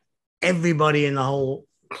 Everybody in the whole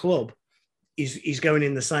club is going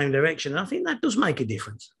in the same direction. And I think that does make a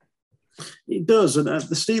difference. It does. And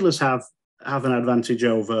the Steelers have an advantage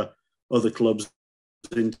over other clubs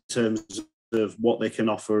in terms of what they can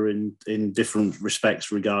offer in different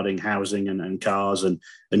respects regarding housing and cars and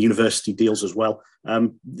university deals as well.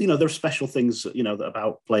 There are special things,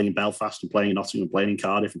 about playing in Belfast and playing in Nottingham and playing in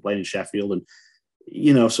Cardiff and playing in Sheffield. And,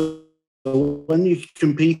 so when you're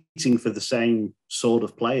competing for the same sort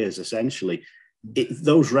of players, essentially,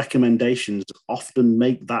 those recommendations often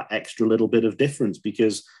make that extra little bit of difference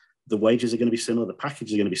because the wages are going to be similar, the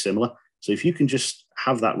packages are going to be similar. So if you can just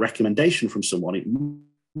have that recommendation from someone, it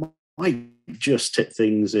might just tip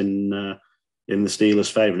things in the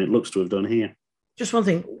Steelers' favour, and it looks to have done here. Just one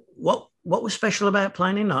thing, what was special about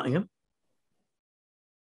playing in Nottingham?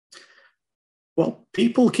 Well,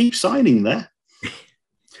 people keep signing there.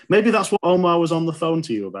 Maybe that's what Omar was on the phone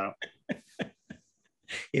to you about.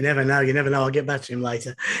 You never know. I'll get back to him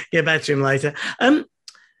later.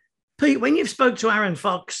 Pete, when you've spoke to Aaron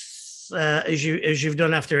Fox, as you've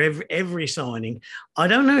done after every signing, I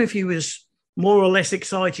don't know if he was more or less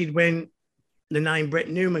excited when the name Brett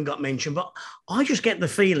Newman got mentioned, but I just get the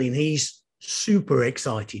feeling he's super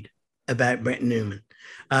excited about Brett Newman.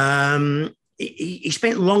 He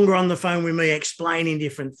spent longer on the phone with me explaining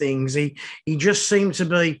different things. He just seemed to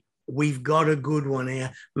be, we've got a good one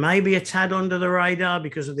here. Maybe a tad under the radar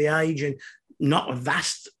because of the age and not a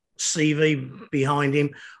vast CV behind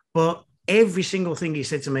him, but every single thing he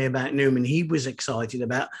said to me about Newman, he was excited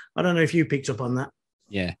about. I don't know if you picked up on that.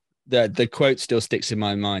 Yeah. The quote still sticks in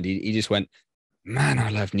my mind. He just went, man, I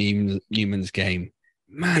love Newman's game.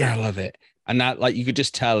 Man, yeah. I love it. And that, like, you could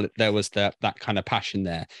just tell there was that kind of passion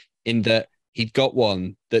there in that he'd got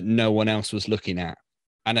one that no one else was looking at.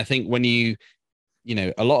 And I think when a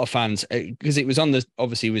lot of fans, because it was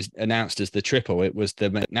obviously it was announced as the triple, it was the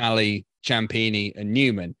McNally, Ciampini and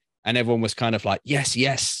Newman. And everyone was kind of like,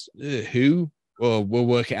 yes, who? Well, we'll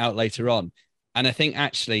work it out later on. And I think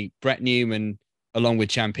actually Brett Newman, along with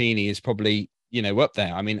Ciampini, is probably, up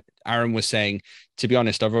there. I mean, Aaron was saying, to be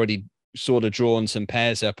honest, I've already sort of drawn some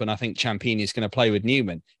pairs up and I think Ciampini is going to play with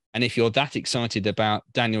Newman. And if you're that excited about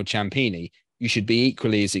Daniel Ciampini, you should be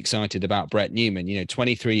equally as excited about Brett Newman,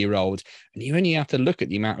 23-year-old. And you only have to look at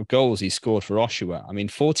the amount of goals he scored for Oshawa. I mean,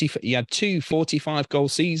 he had 2 45-goal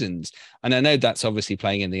seasons. And I know that's obviously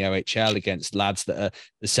playing in the OHL against lads that are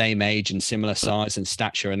the same age and similar size and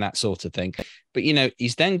stature and that sort of thing. But,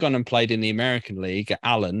 he's then gone and played in the American League at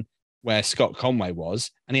Allen, where Scott Conway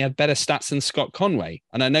was, and he had better stats than Scott Conway.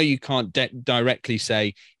 And I know you can't directly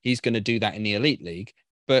say he's going to do that in the Elite League,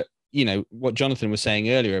 but what Jonathan was saying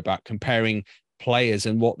earlier about comparing players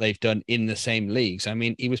and what they've done in the same leagues. I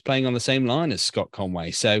mean, he was playing on the same line as Scott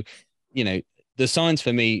Conway. So, the signs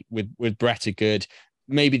for me with Brett are good.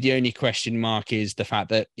 Maybe the only question mark is the fact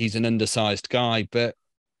that he's an undersized guy, but,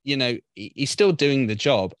 he's still doing the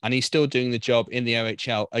job, and he's still doing the job in the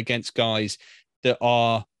OHL against guys that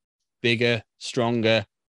are bigger, stronger,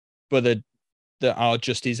 but that are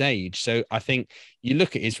just his age. So I think you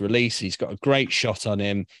look at his release, he's got a great shot on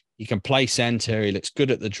him. He can play center. He looks good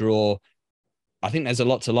at the draw. I think there's a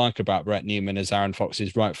lot to like about Brett Newman, as Aaron Fox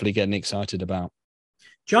is rightfully getting excited about.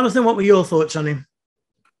 Jonathan, what were your thoughts on him?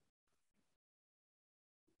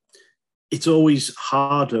 It's always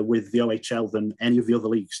harder with the OHL than any of the other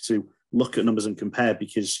leagues to look at numbers and compare,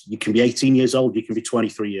 because you can be 18 years old, you can be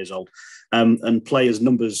 23 years old, and players'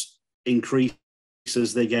 numbers increase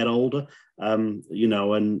as they get older.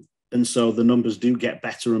 And so the numbers do get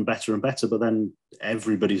better and better and better, but then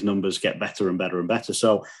everybody's numbers get better and better and better.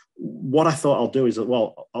 So what I thought I'll do is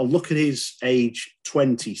I'll look at his age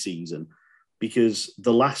 20 season, because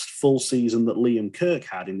the last full season that Liam Kirk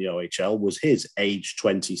had in the OHL was his age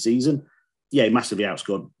 20 season. Yeah, he massively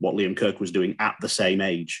outscored what Liam Kirk was doing at the same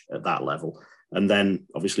age at that level. And then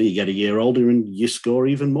obviously you get a year older and you score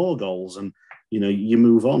even more goals and, you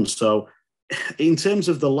move on. So in terms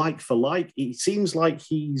of the like for like, it seems like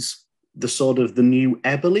he's the sort of the new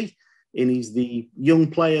Eberle, and he's the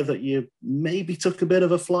young player that you maybe took a bit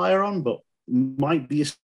of a flyer on, but might be a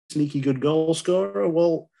sneaky good goal scorer.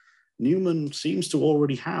 Well, Newman seems to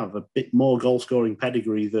already have a bit more goal scoring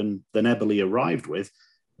pedigree than Eberle arrived with.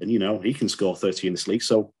 And, he can score 30 in this league.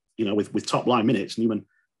 So, with top line minutes, Newman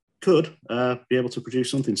could be able to produce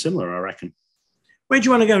something similar, I reckon. Where do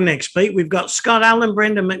you want to go next, Pete? We've got Scott Allen,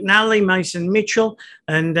 Brendan McNally, Mason Mitchell,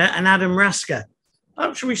 and Adam Rasker.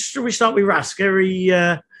 Should we start with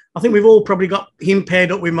Rasker? I think we've all probably got him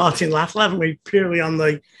paired up with Martin Lattel, haven't we? Purely on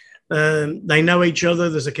they know each other.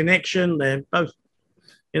 There's a connection. They're both,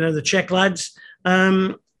 the Czech lads.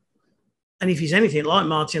 And if he's anything like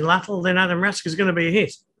Martin Lattel, then Adam Rasker is going to be a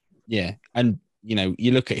hit. Yeah, and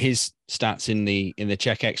you look at his stats in the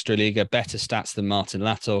Czech Extraliga, better stats than Martin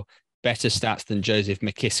Lattel, better stats than Joseph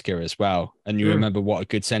Mikiska as well. And you remember what a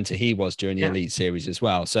good centre he was during the Elite Series as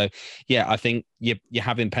well. So, yeah, I think you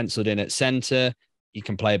have him penciled in at centre. You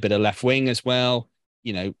can play a bit of left wing as well.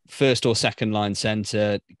 First or second line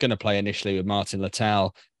centre, going to play initially with Martin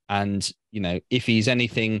Lattel. And, if he's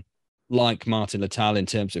anything like Martin Lattel in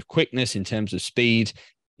terms of quickness, in terms of speed,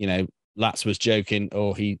 Lats was joking,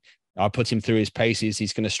 I put him through his paces,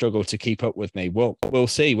 he's going to struggle to keep up with me. Well, we'll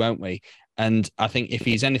see, won't we? And I think if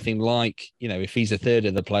he's anything like, if he's a third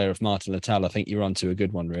of the player of Martin Lattel, I think you're on to a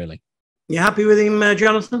good one, really. You happy with him,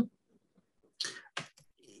 Jonathan?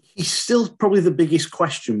 He's still probably the biggest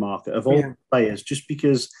question mark of all players, just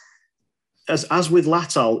because, as with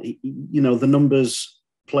Lattel, the numbers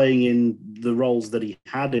playing in the roles that he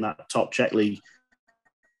had in that top Czech league,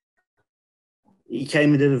 he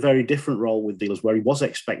came in a very different role with Dealers, where he was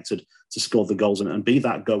expected to score the goals and be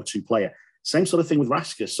that go-to player. Same sort of thing with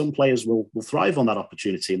Rasker. Some players will thrive on that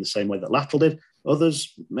opportunity in the same way that Lattel did.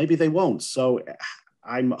 Others, maybe they won't. So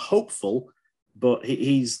I'm hopeful, but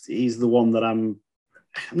he's the one that I'm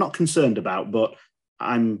not concerned about, but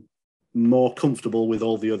I'm more comfortable with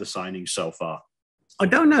all the other signings so far. I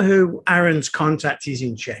don't know who Aaron's contact is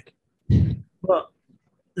in Czech, but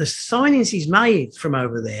the signings he's made from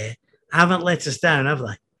over there haven't let us down, have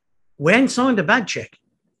they? We ain't signed a bad Czech.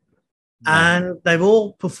 No. And they've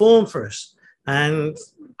all performed for us. And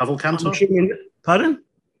Pavel Cantor? Pardon?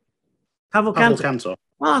 Pavel Cantor.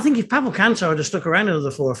 Well, I think if Pavel Cantor had stuck around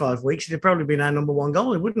another 4 or 5 weeks, he'd have probably been our number one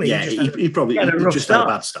goalie, wouldn't he? Yeah, he probably had a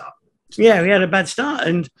bad start. Yeah, he had a bad start.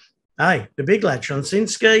 And, hey, the big lad,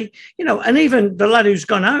 Transinski, and even the lad who's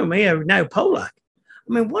gone home here, now Polak.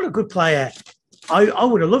 I mean, what a good player. I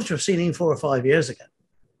would have loved to have seen him 4 or 5 years ago.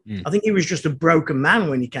 I think he was just a broken man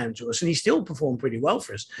when he came to us, and he still performed pretty well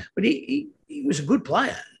for us. But he was a good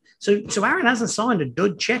player. So Aaron hasn't signed a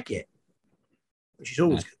dud Czech yet, which is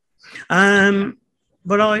always good.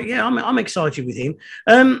 But I'm excited with him.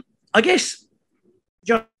 I guess,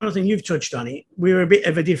 Jonathan, you've touched on it. We're a bit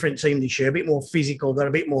of a different team this year, a bit more physical, got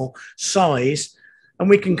a bit more size, and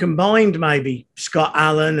we can combine maybe Scott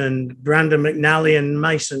Allen and Brandon McNally and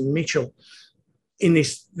Mason Mitchell in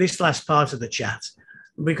this last part of the chat,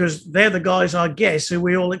 because they're the guys, I guess, who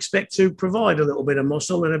we all expect to provide a little bit of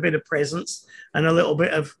muscle and a bit of presence and a little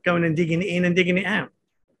bit of going and digging it in and digging it out.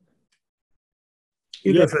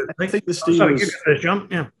 Go first, I think the Steelers... Sorry, you go first, John.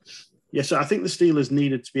 Yeah. Yeah, so I think the Steelers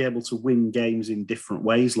needed to be able to win games in different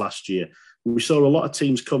ways last year. We saw a lot of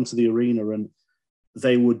teams come to the arena and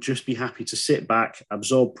they would just be happy to sit back,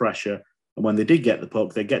 absorb pressure, and when they did get the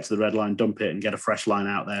puck, they'd get to the red line, dump it, and get a fresh line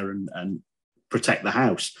out there and protect the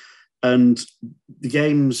house. And the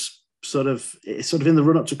games sort of in the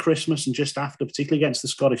run-up to Christmas and just after, particularly against the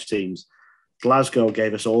Scottish teams, Glasgow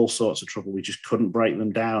gave us all sorts of trouble. We just couldn't break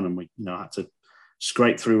them down, and we had to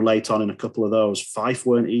scrape through late on in a couple of those. Fife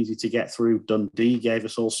weren't easy to get through. Dundee gave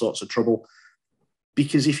us all sorts of trouble.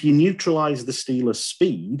 Because if you neutralise the Steelers'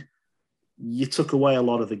 speed, you took away a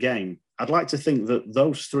lot of the game. I'd like to think that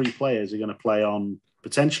those 3 players are going to play on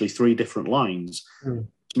potentially 3 different lines,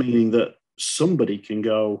 meaning that somebody can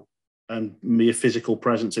go and be a physical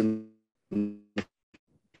presence in the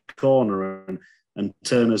corner and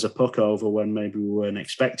turn as a puck over when maybe we weren't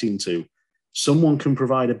expecting to. Someone can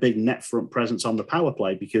provide a big net front presence on the power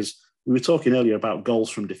play, because we were talking earlier about goals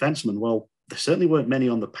from defensemen. Well, there certainly weren't many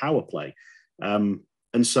on the power play. And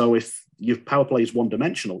so if your power play is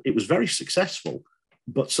one-dimensional. It was very successful,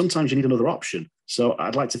 but sometimes you need another option. So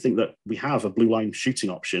I'd like to think that we have a blue line shooting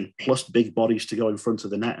option plus big bodies to go in front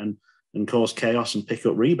of the net and cause chaos and pick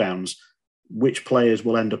up rebounds. Which players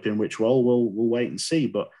will end up in which role, we'll wait and see.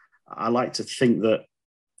 But I like to think that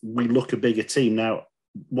we look a bigger team. Now,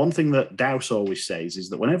 one thing that Douse always says is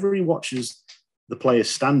that whenever he watches the players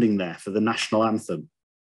standing there for the national anthem,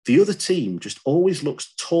 the other team just always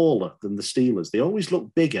looks taller than the Steelers. They always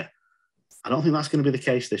look bigger. I don't think that's going to be the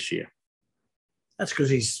case this year. That's because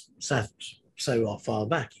he's sat so far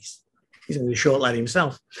back. He's only a short lad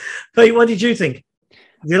himself. Pete, what did you think?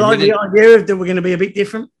 Do you like the idea of that we're going to be a bit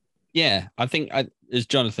different? Yeah, I think, as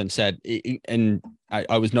Jonathan said, and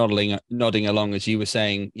I was nodding along as you were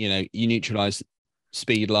saying, you neutralised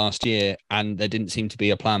speed last year and there didn't seem to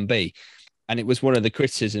be a plan B. And it was one of the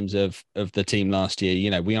criticisms of the team last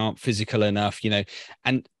year. We aren't physical enough,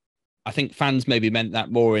 and I think fans maybe meant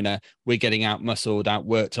that more in we're getting out-muscled,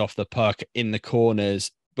 out-worked off the puck in the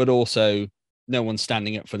corners, but also no one's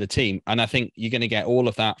standing up for the team. And I think you're going to get all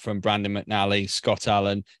of that from Brandon McNally, Scott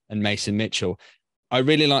Allen and Mason Mitchell. I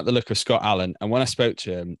really like the look of Scott Allen. And when I spoke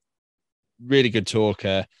to him, really good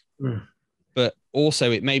talker, but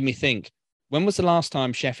also it made me think, when was the last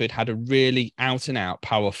time Sheffield had a really out and out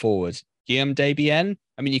power forward? Guillaume Debienne?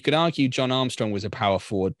 I mean, you could argue John Armstrong was a power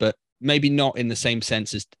forward, but maybe not in the same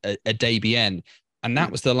sense as a Debienne. And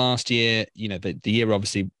that was the last year, the year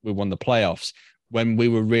obviously we won the playoffs, when we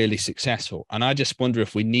were really successful. And I just wonder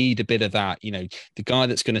if we need a bit of that, the guy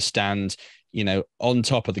that's going to stand, on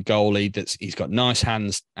top of the goalie, he's got nice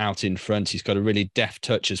hands out in front. He's got a really deft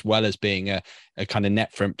touch as well as being a kind of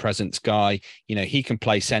net front presence guy. He can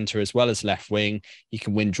play center as well as left wing. He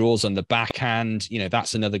can win draws on the backhand.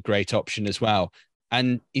 That's another great option as well.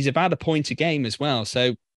 And he's about a point a game as well.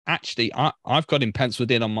 So actually, I've got him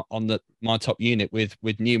penciled in on my top unit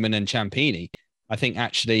with Newman and Ciampini. I think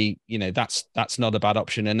actually, that's not a bad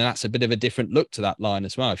option. And that's a bit of a different look to that line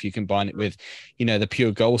as well. If you combine it with, the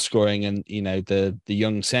pure goal scoring and, the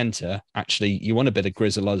young centre, actually, you want a bit of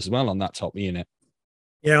grizzle as well on that top unit.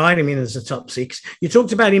 Yeah, I had him in as a top six. You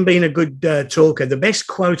talked about him being a good talker. The best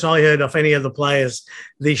quote I heard off any of the players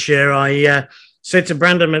this year, I said to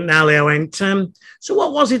Brandon McNally, I went, so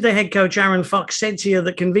what was it the head coach Aaron Fox said to you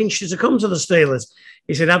that convinced you to come to the Steelers?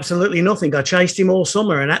 He said, absolutely nothing. I chased him all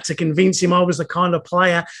summer and had to convince him I was the kind of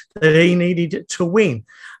player that he needed to win.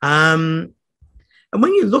 And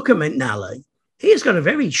when you look at McNally, he has got a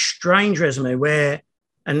very strange resume where,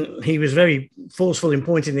 and he was very forceful in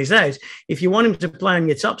pointing this out, if you want him to play on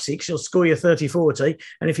your top six, he'll score you 30-40.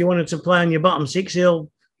 And if you want him to play on your bottom six,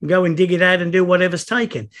 he'll go and dig it out and do whatever's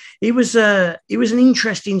taken. He was an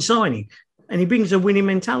interesting signing, and he brings a winning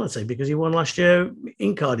mentality because he won last year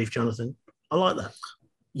in Cardiff, Jonathan. I like that.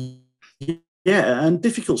 Yeah, and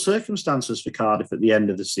difficult circumstances for Cardiff at the end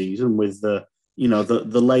of the season with the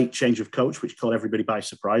late change of coach, which caught everybody by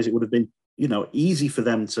surprise. It would have been, easy for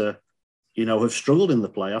them to, have struggled in the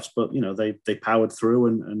playoffs, but they powered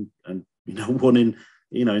through and won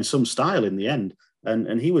in some style in the end.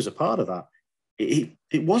 And he was a part of that.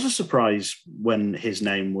 It was a surprise when his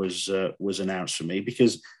name was announced for me,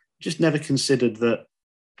 because just never considered that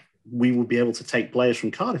we would be able to take players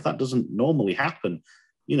from Cardiff. That doesn't normally happen.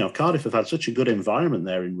 Cardiff have had such a good environment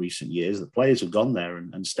there in recent years that players have gone there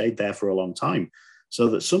and stayed there for a long time. So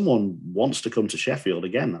that someone wants to come to Sheffield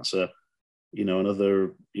again, that's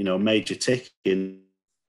another major tick in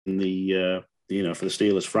the for the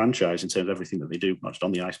Steelers franchise in terms of everything that they do, not just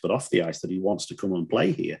on the ice but off the ice, that he wants to come and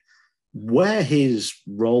play here. Where his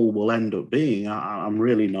role will end up being, I'm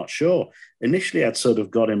really not sure. Initially, I'd sort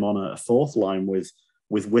of got him on a fourth line with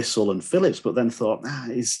Whistle and Phillips, but then thought,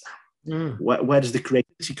 where does the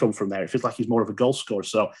creativity come from there? It feels like he's more of a goal scorer.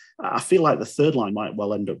 So I feel like the third line might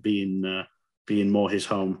well end up being more his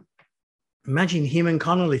home. Imagine him and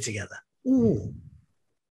Connolly together. Ooh.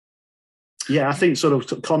 Yeah, I think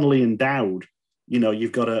sort of Connolly and Dowd,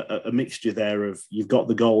 you've got a mixture there of, you've got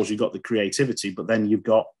the goals, you've got the creativity, but then you've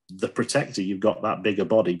got the protector, you've got that bigger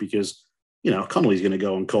body, because, Connolly's going to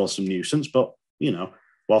go and cause some nuisance, but,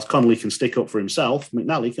 whilst Connolly can stick up for himself,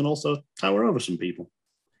 McNally can also tower over some people.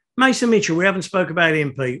 Mason Mitchell, we haven't spoke about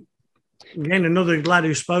him, Pete. Again, another lad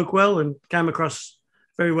who spoke well and came across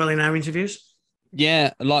very well in our interviews.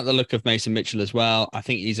 Yeah, I like the look of Mason Mitchell as well. I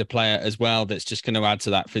think he's a player as well that's just going to add to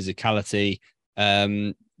that physicality.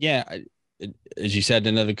 As you said,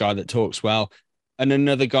 another guy that talks well and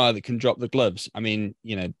another guy that can drop the gloves. I mean,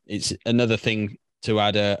 it's another thing to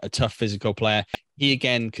add a tough physical player. He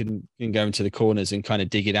again can go into the corners and kind of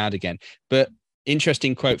dig it out again. But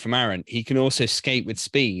interesting quote from Aaron, he can also skate with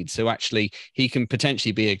speed. So actually he can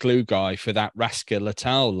potentially be a glue guy for that Raska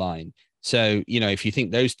Latal line. So, if you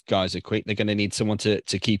think those guys are quick, they're going to need someone to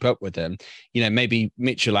keep up with them. Maybe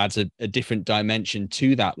Mitchell adds a different dimension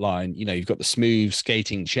to that line. You've got the smooth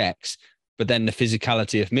skating checks, but then the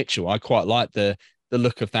physicality of Mitchell, I quite like the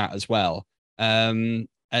look of that as well. And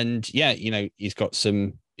yeah, he's got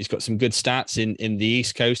some good stats in the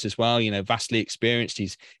East Coast as well. Vastly experienced.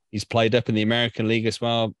 He's played up in the American League as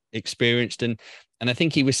well, experienced. And I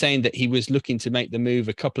think he was saying that he was looking to make the move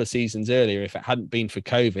a couple of seasons earlier. If it hadn't been for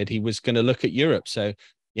COVID, he was going to look at Europe. So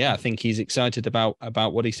yeah, I think he's excited about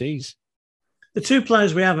what he sees. The two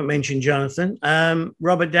players we haven't mentioned, Jonathan,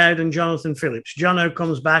 Robert Dowd and Jonathan Phillips. Jono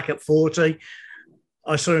comes back at 40.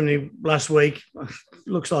 I saw him last week.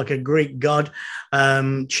 Looks like a Greek god.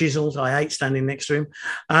 Chiseled. I hate standing next to him.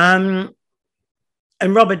 And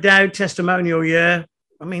Robert Dowd, testimonial year.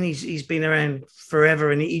 I mean, he's been around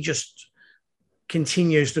forever, and he just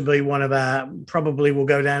continues to be probably will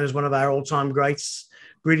go down as one of our all-time greats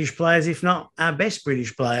British players, if not our best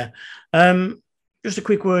British player. Just a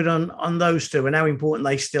quick word on those two and how important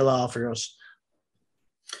they still are for us.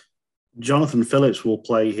 Jonathan Phillips will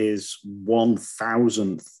play his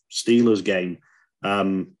 1,000th Steelers game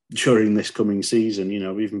during this coming season.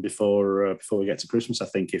 Even before we get to Christmas, I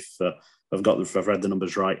think if I've read the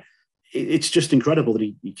numbers right, it's just incredible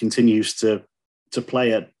that he continues to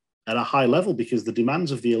play at a high level, because the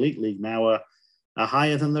demands of the Elite League now are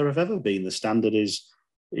higher than there have ever been. The standard is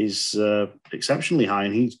exceptionally high,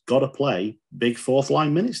 and he's got to play big fourth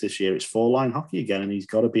line minutes this year. It's 4-line hockey again, and he's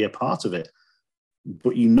got to be a part of it.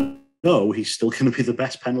 But he's still going to be the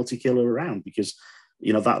best penalty killer around, because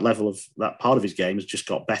that level of that part of his game has just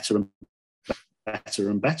got better and better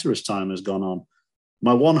and better as time has gone on.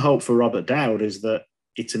 My one hope for Robert Dowd is that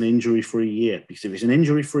it's an injury-free year, because if it's an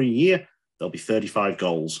injury-free year, there'll be 35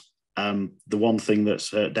 goals. The one thing that's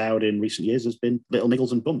hurt Dowd in recent years has been little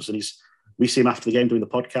niggles and bumps, and we see him after the game doing the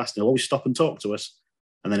podcast, and he'll always stop and talk to us,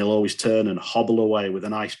 and then he'll always turn and hobble away with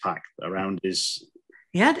an ice pack around his.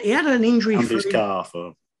 He had an injury-free his calf.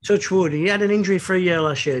 Touch wood. He had an injury-free year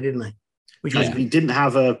last year, didn't he? He didn't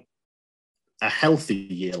have a healthy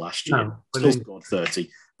year last year. No, still scored 30.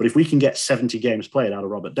 But if we can get 70 games played out of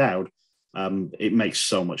Robert Dowd, it makes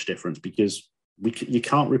so much difference, because you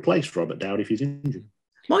can't replace Robert Dowd if he's injured.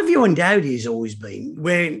 My view on Dowdy has always been,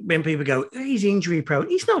 when people go, he's injury prone,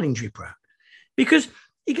 he's not injury prone, because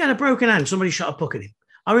he got a broken hand, somebody shot a puck at him.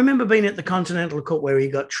 I remember being at the Continental Cup where he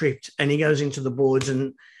got tripped and he goes into the boards,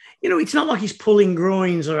 and it's not like he's pulling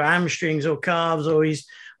groins or hamstrings or calves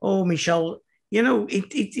or Michelle.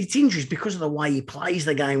 It's injuries because of the way he plays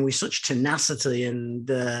the game with such tenacity and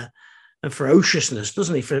ferociousness,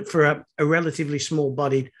 doesn't he? For a relatively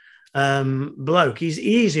small-bodied bloke,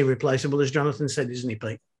 he's irreplaceable, as Jonathan said, isn't he,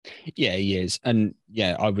 Pete? Yeah, he is. And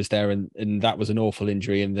yeah, I was there, and that was an awful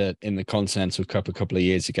injury in the Continental Cup a couple of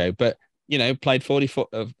years ago. But played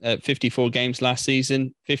 54 games last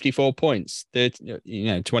season, 54 points,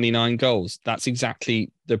 29 goals. That's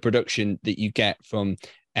exactly the production that you get from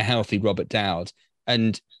a healthy Robert Dowd.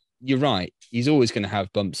 And you're right, he's always going to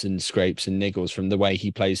have bumps and scrapes and niggles from the way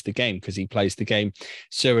he plays the game, because he plays the game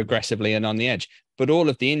so aggressively and on the edge. But all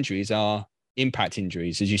of the injuries are impact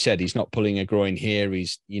injuries. As you said, he's not pulling a groin here.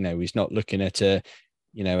 He's not looking at a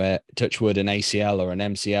touch wood, an ACL or an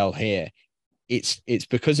MCL here. It's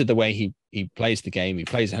because of the way he plays the game. He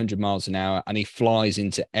plays 100 miles an hour, and he flies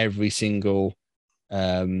into every single,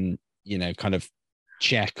 kind of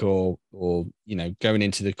check or going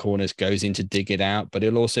into the corners, goes in to dig it out, but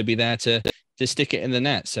he'll also be there to stick it in the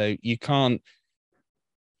net. So you can't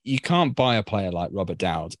buy a player like Robert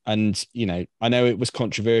Dowd. And, I know it was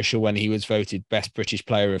controversial when he was voted best British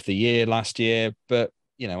player of the year last year, but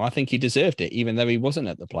I think he deserved it, even though he wasn't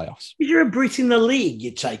at the playoffs. Is there a Brit in the league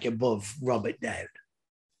you'd take above Robert Dowd?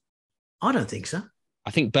 I don't think so.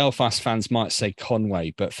 I think Belfast fans might say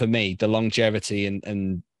Conway, but for me, the longevity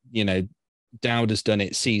and Dowd has done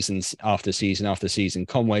it seasons after season after season.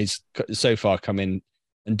 Conway's so far come in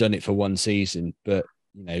and done it for one season, but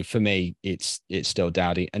for me, it's still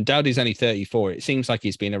Dowdy. And Dowdy's only 34. It seems like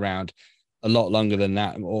he's been around a lot longer than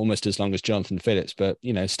that, almost as long as Jonathan Phillips, but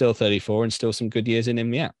still 34 and still some good years in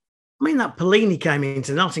him. Yeah. I mean, that Pellini came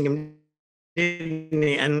into Nottingham, didn't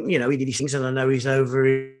he? And he did his things, and I know he's over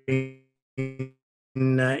in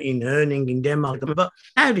Herning in Denmark. But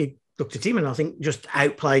Dowdy looked at him and I think just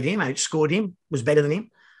outplayed him, outscored him, was better than him.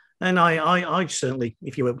 And I certainly,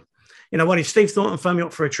 if you were, if Steve Thornton phoned me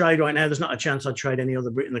up for a trade right now, there's not a chance I'd trade any other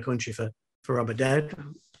Brit in the country for Robert Dowd.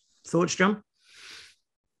 Thoughts, John?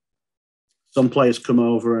 Some players come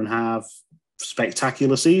over and have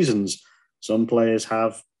spectacular seasons. Some players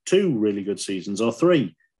have 2 really good seasons or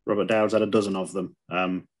 3. Robert Dowd's had a dozen of them.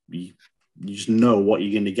 you just know what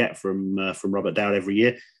you're going to get from Robert Dowd every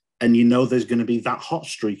year, and you know there's going to be that hot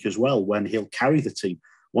streak as well when he'll carry the team.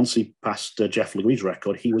 Once he passed Jeff Louis'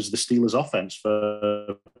 record, he was the Steelers' offense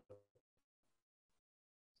for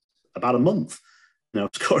about a month.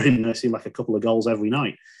 Scoring it seemed like a couple of goals every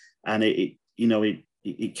night, and it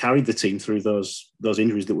carried the team through those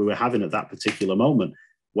injuries that we were having at that particular moment.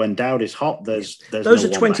 When Dowd is hot, there's those are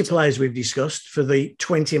 20 players we've discussed for the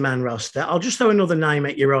 20-man roster. I'll just throw another name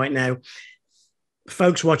at you right now.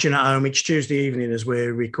 Folks watching at home, it's Tuesday evening as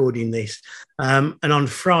we're recording this. And on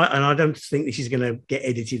Friday, and I don't think this is going to get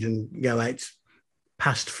edited and go out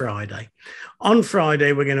past Friday. On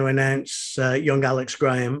Friday, we're going to announce young Alex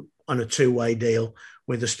Graham on a 2-way deal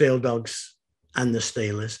with the Steel Dogs and the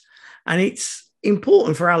Steelers. And it's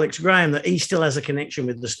important for Alex Graham that he still has a connection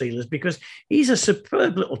with the Steelers because he's a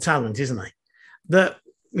superb little talent, isn't he? That,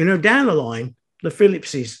 down the line, the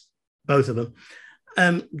Phillipses, both of them,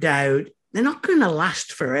 Dowd, they're not going to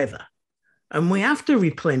last forever. And we have to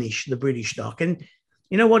replenish the British stock. And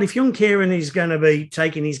you know what? If young Kieran is going to be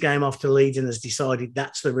taking his game off to Leeds and has decided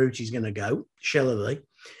that's the route he's going to go, shall he?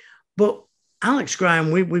 But Alex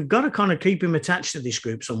Graham, we've got to kind of keep him attached to this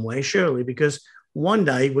group somewhere, surely, because one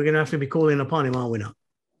day we're going to have to be calling upon him, are we not,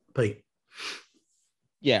 Pete?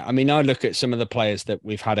 Yeah, I mean, I look at some of the players that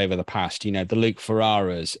we've had over the past, the Luke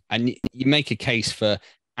Ferraras, and you make a case for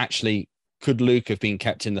actually, could Luke have been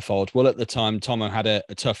kept in the fold? Well, at the time, Tomo had a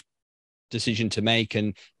tough decision to make,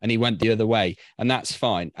 and he went the other way, and that's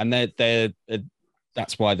fine. And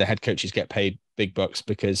that's why the head coaches get paid big bucks,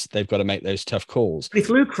 because they've got to make those tough calls. If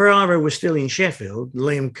Luke Ferrara was still in Sheffield,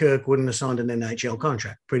 Liam Kirk wouldn't have signed an NHL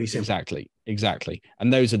contract. Pretty simple. Exactly.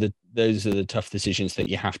 And those are the tough decisions that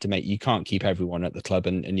you have to make. You can't keep everyone at the club,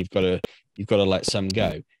 and you've got to let some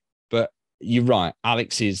go. But you're right.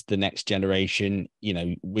 Alex is the next generation.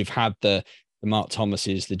 We've had the Mark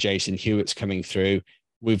Thomases, the Jason Hewitts coming through.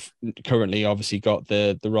 We've currently obviously got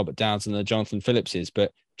the Robert Dowds and the Jonathan Phillipses,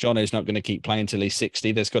 but Jono's not going to keep playing till he's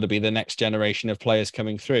 60. There's got to be the next generation of players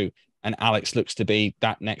coming through. And Alex looks to be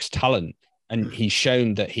that next talent. And he's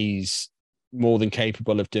shown that he's more than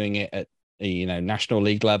capable of doing it at National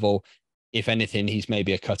League level. If anything, he's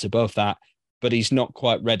maybe a cut above that, but he's not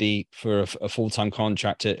quite ready for a full-time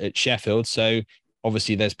contract at Sheffield. So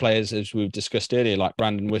obviously there's players, as we've discussed earlier, like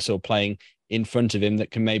Brandon Whistle playing in front of him that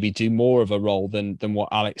can maybe do more of a role than what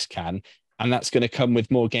Alex can. And that's going to come with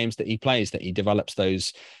more games that he plays, that he develops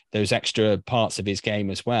those extra parts of his game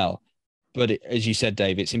as well. But as you said,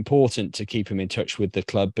 Dave, it's important to keep him in touch with the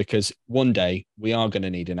club, because one day we are going to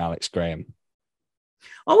need an Alex Graham.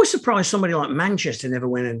 I was surprised somebody like Manchester never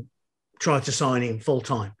went and tried to sign him full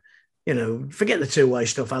time. Forget the 2-way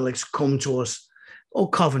stuff, Alex, come to us, or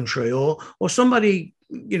Coventry, or somebody,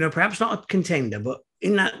 perhaps not a contender, but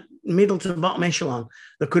in that middle to bottom echelon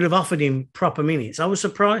that could have offered him proper minutes. I was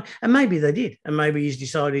surprised, and maybe they did, and maybe he's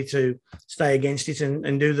decided to stay against it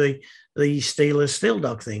and do the Steelers Steel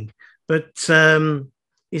Dog thing. But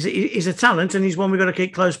he's a talent, and he's one we've got to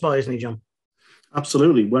keep close by, isn't he, John?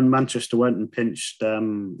 Absolutely. When Manchester went and pinched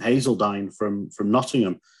Hazeldine from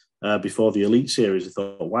Nottingham before the Elite Series, I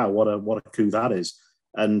thought, wow, what a coup that is.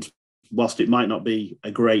 And whilst it might not be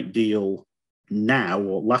a great deal now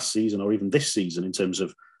or last season or even this season in terms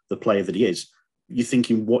of the player that he is, you're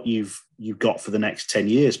thinking what you've got for the next 10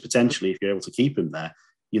 years, potentially, if you're able to keep him there.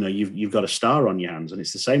 You've got a star on your hands. And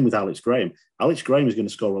it's the same with Alex Graham. Alex Graham is going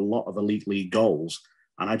to score a lot of elite league goals.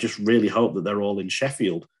 And I just really hope that they're all in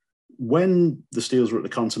Sheffield. When the Steelers were at the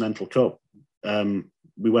Continental Cup,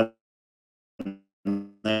 we went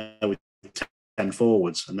there with 10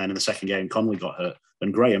 forwards. And then in the second game, Connolly got hurt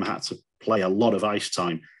and Graham had to play a lot of ice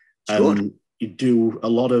time. He'd do a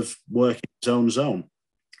lot of work in his own zone.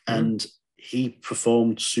 And he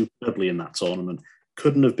performed superbly in that tournament.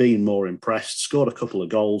 Couldn't have been more impressed, scored a couple of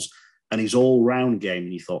goals, and his all-round game,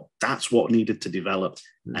 and you thought that's what needed to develop,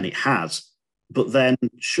 and it has. But then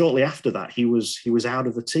shortly after that, he was out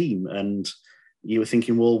of the team, and you were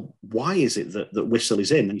thinking, well, why is it that Whistle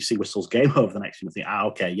is in? And you see Whistle's game over the next year and think,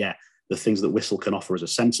 okay, yeah, the things that Whistle can offer as a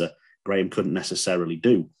centre, Graham couldn't necessarily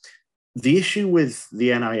do. The issue with the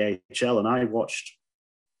NIHL, and I watched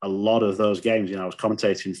a lot of those games, I was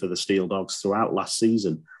commentating for the Steel Dogs throughout last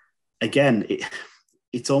season. Again,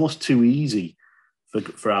 it's almost too easy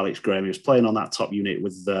for Alex Graham. He was playing on that top unit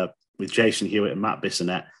with Jason Hewitt and Matt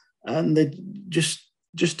Bissonette, and they're just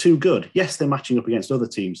too good. Yes, they're matching up against other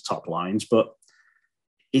teams' top lines, but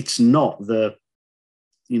it's not the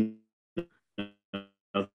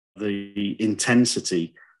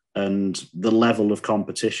intensity and the level of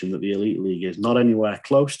competition that the Elite League is, not anywhere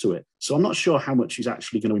close to it. So I'm not sure how much he's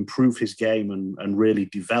actually going to improve his game and really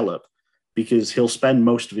develop because he'll spend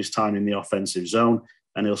most of his time in the offensive zone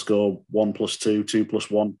and he'll score 1+2,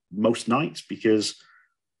 2+1 most nights because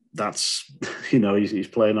that's, he's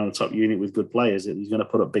playing on a top unit with good players. He's going to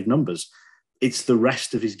put up big numbers. It's the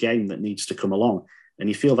rest of his game that needs to come along. And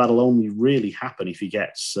you feel that'll only really happen if he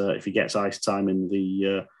gets ice time in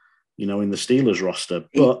the in the Steelers roster.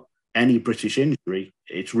 But any British injury,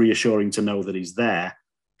 it's reassuring to know that he's there.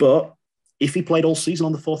 But if he played all season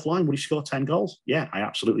on the fourth line, would he score 10 goals? Yeah, I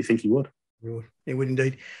absolutely think he would. He would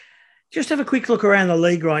indeed. Just have a quick look around the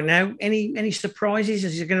league right now. Any surprises?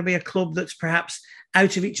 Is it going to be a club that's perhaps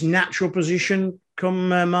out of its natural position come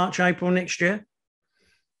March, April next year?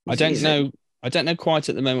 I don't know quite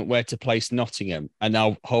at the moment where to place Nottingham, and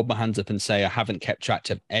I'll hold my hands up and say I haven't kept track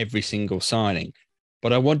of every single signing.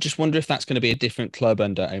 But I just wonder if that's going to be a different club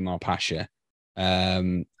under Omar Pasha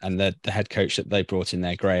and the head coach that they brought in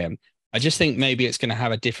there, Graham. I just think maybe it's going to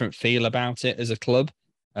have a different feel about it as a club.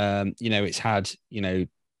 It's had,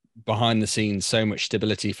 behind the scenes so much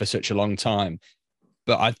stability for such a long time.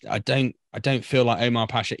 But I don't feel like Omar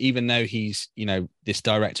Pasha, even though he's, this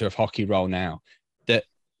director of hockey role now, that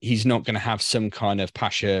he's not going to have some kind of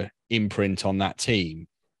Pasha imprint on that team.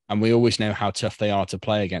 And we always know how tough they are to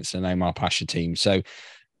play against an Omar Pasha team. So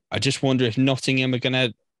I just wonder if Nottingham are going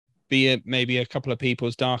to be maybe a couple of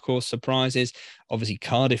people's dark horse surprises. Obviously,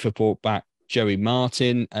 Cardiff have brought back Joey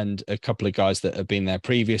Martin and a couple of guys that have been there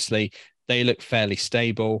previously. They look fairly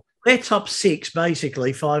stable. Their top six,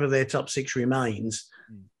 basically, 5 of their top 6 remains.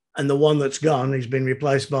 And the one that's gone has been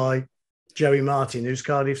replaced by Joey Martin, who's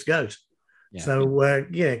Cardiff's goat. Yeah. So,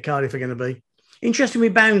 Cardiff are going to be interesting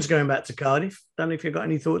with Bounds going back to Cardiff. Don't know if you've got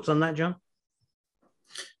any thoughts on that, John.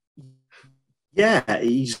 Yeah,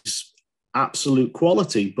 he's absolute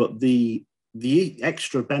quality. But the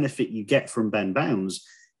extra benefit you get from Ben Bounds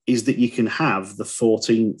is that you can have the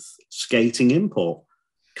 14th skating import.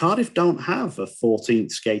 Cardiff don't have a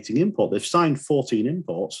 14th skating import. They've signed 14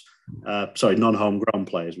 imports. Non-homegrown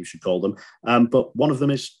players, we should call them. But one of them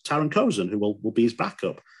is Taron Kozan, who will be his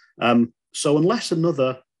backup. So unless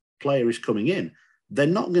another player is coming in, they're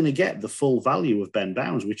not going to get the full value of Ben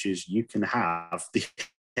Bounds, which is you can have the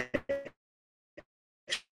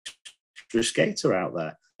extra skater out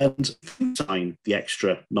there. And sign the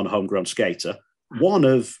extra non-homegrown skater, one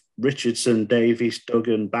of Richardson, Davies,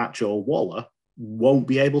 Duggan, Batch or Waller won't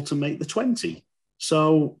be able to make the 20.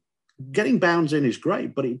 So getting Bounds in is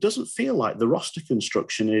great, but it doesn't feel like the roster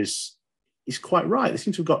construction is quite right. They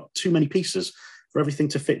seem to have got too many pieces for everything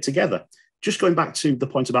to fit together. Just going back to the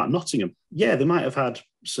point about Nottingham, yeah, they might have had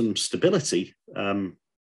some stability,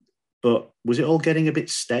 but was it all getting a bit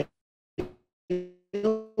stale?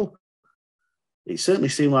 It certainly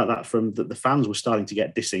seemed like that from the fans were starting to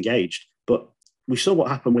get disengaged. But we saw what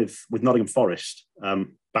happened with Nottingham Forest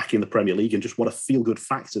back in the Premier League, and just what a feel-good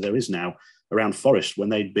factor there is now around Forest when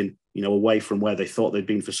they'd been, away from where they thought they'd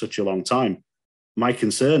been for such a long time. My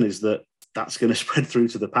concern is that that's going to spread through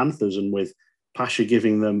to the Panthers, and with Pasha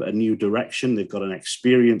giving them a new direction, they've got an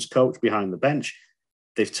experienced coach behind the bench.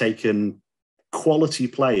 They've taken quality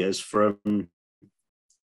players from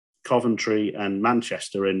Coventry and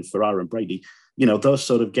Manchester in Ferrara and Brady. Those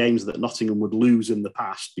sort of games that Nottingham would lose in the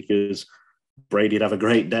past because Brady'd have a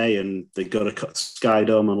great day and they'd go to Sky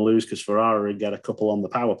Dome and lose because Ferrara would get a couple on the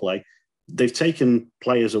power play. They've taken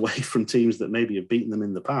players away from teams that maybe have beaten them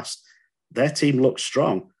in the past. Their team looks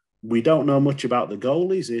strong. We don't know much about the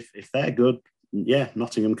goalies. If they're good, yeah,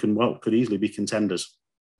 Nottingham could easily be contenders.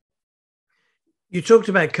 You talked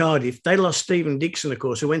about Cardiff. They lost Stephen Dixon, of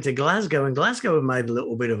course, who went to Glasgow, and Glasgow have made a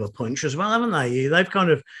little bit of a punch as well, haven't they? They've kind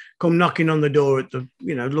of come knocking on the door at the,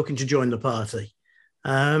 looking to join the party.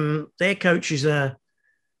 Their coach is a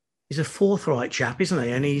forthright chap, isn't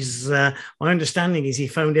he? And my understanding is he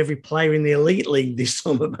phoned every player in the elite league this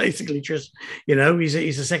summer, basically. Just,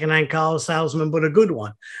 he's a second-hand car salesman, but a good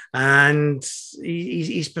one. And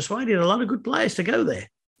he's persuaded a lot of good players to go there.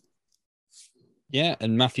 Yeah,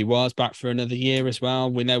 and Matthew Ward's back for another year as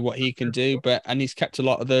well. We know what he can do, and he's kept a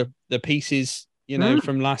lot of the pieces,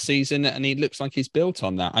 from last season, and he looks like he's built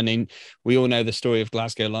on that. I mean, we all know the story of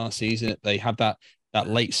Glasgow last season. They had that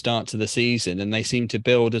late start to the season, and they seemed to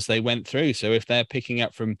build as they went through. So if they're picking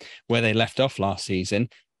up from where they left off last season,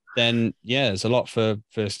 then yeah, there's a lot for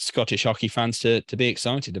Scottish hockey fans to be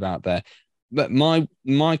excited about there. But not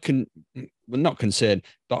concerned,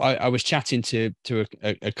 but I was chatting to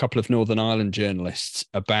a couple of Northern Ireland journalists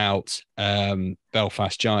about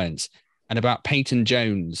Belfast Giants and about Peyton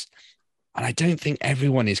Jones. And I don't think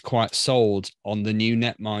everyone is quite sold on the new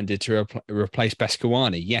netminder to replace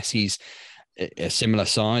Bescawani. Yes, he's a similar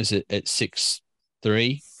size at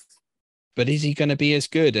 6'3", but is he going to be as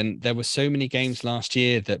good? And there were so many games last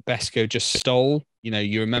year that Besco just stole.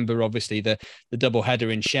 You remember obviously the double header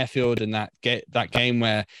in Sheffield and that game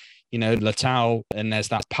where, Latal, and there's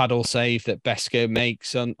that paddle save that Besco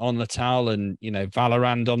makes on Latal, and,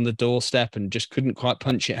 Valorand on the doorstep and just couldn't quite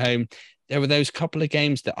punch it home. There were those couple of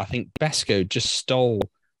games that I think Besco just stole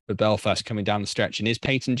for Belfast coming down the stretch. And is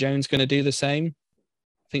Peyton Jones going to do the same?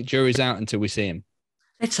 I think jury's out until we see him.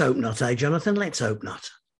 Let's hope not, Jonathan? Let's hope not.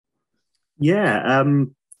 Yeah.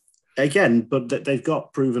 Again, but they've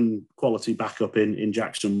got proven quality backup in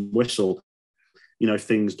Jackson Whistle.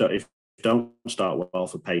 Things don't start well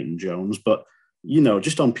for Peyton Jones, but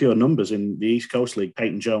just on pure numbers in the East Coast League,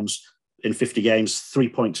 Peyton Jones in 50 games,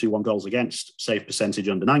 3.21 goals against, save percentage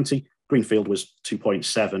under 90. Greenfield was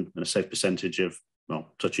 2.7 and a save percentage of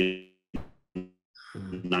touching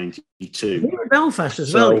 92. Belfast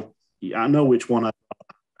as well. I know which one I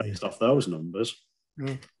based off those numbers.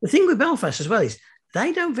 Yeah. The thing with Belfast as well is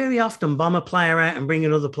they don't very often bomb a player out and bring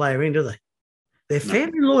another player in, do they? They're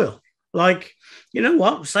fairly loyal. Like, you know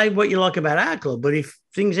what? Say what you like about our club, but if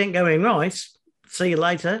things ain't going right, see you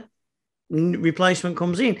later. Replacement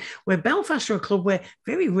comes in. Where Belfast are a club where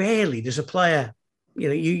very rarely does a player,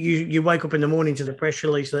 you wake up in the morning to the press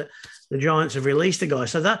release that the Giants have released a guy.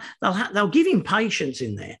 So that they'll give him patience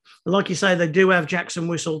in there. And like you say, they do have Jackson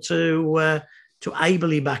Whistle to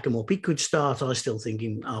ably back him up. He could start, I still think,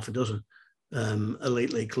 in half a dozen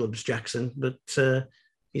elite league clubs, Jackson, but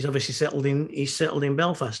he's obviously settled in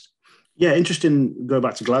Belfast. Yeah, interesting. Go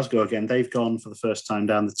back to Glasgow again. They've gone for the first time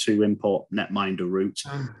down the 2 import netminder route.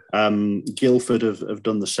 Guildford have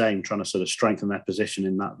done the same, trying to sort of strengthen their position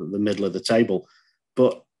in the middle of the table.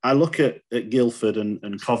 But I look at Guildford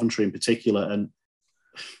and Coventry in particular, and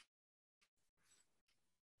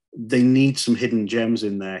they need some hidden gems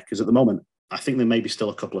in there, because at the moment, I think there may be still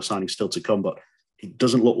a couple of signings still to come, but it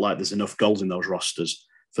doesn't look like there's enough goals in those rosters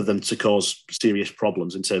for them to cause serious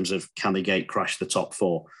problems in terms of can they gate crash the top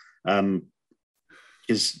 4.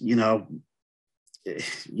 Because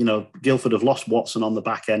Guildford have lost Watson on the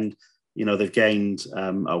back end. They've gained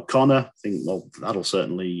O'Connor. I think that'll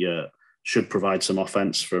certainly should provide some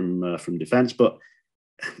offense from defence. But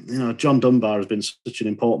John Dunbar has been such an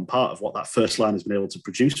important part of what that first line has been able to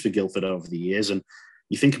produce for Guildford over the years. And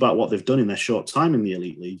you think about what they've done in their short time in the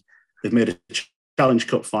Elite League. They've made a Challenge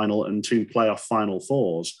Cup final and 2 playoff Final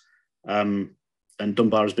Fours, and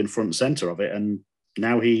Dunbar has been front and centre of it. And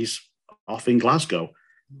now he's off in Glasgow.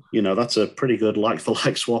 That's a pretty good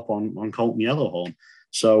like-for-like swap on Colton Yellowhorn.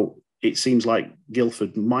 So it seems like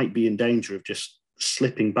Guildford might be in danger of just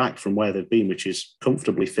slipping back from where they've been, which is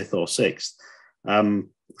comfortably 5th or 6th.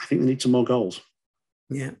 I think they need some more goals.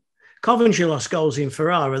 Yeah. Coventry lost goals in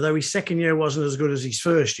Ferrara, though his second year wasn't as good as his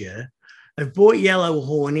first year. They've brought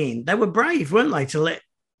Yellowhorn in. They were brave, weren't they, to let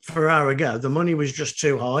Ferrara go? The money was just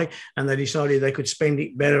too high, and they decided they could spend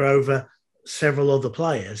it better over several other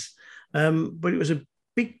players. But it was a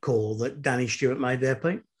big call that Danny Stewart made there,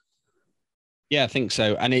 Pete. Yeah, I think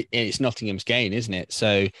so. And it's Nottingham's gain, isn't it?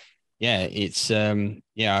 So, yeah, it's I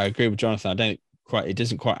agree with Jonathan. It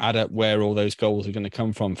doesn't quite add up where all those goals are going to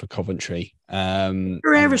come from for Coventry.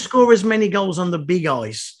 Ever score as many goals on the big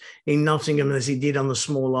ice in Nottingham as he did on the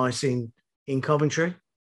small ice in Coventry?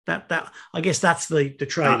 That I guess that's the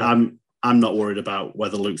trade. I'm not worried about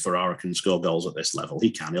whether Luke Ferrara can score goals at this level.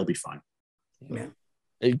 He can. He'll be fine. Yeah.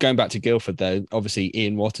 Going back to Guildford, though, obviously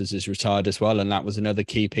Ian Waters is retired as well, and that was another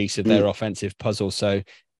key piece of their offensive puzzle. So,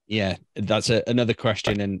 yeah, that's another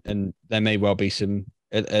question, and there may well be some.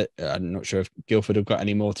 I'm not sure if Guildford have got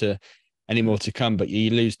any more to come, but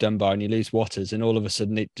you lose Dunbar and you lose Waters, and all of a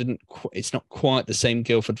sudden it's not quite the same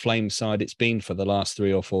Guildford Flames side it's been for the last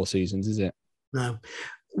 3 or 4 seasons, is it? No.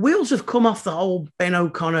 Wheels have come off the whole Ben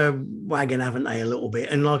O'Connor wagon, haven't they, a little bit?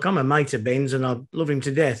 And I'm a mate of Ben's and I love him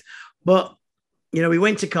to death. But, he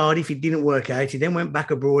went to Cardiff, it didn't work out. He then went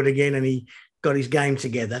back abroad again and he got his game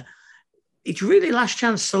together. It's really last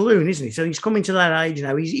chance saloon, isn't it? So he's coming to that age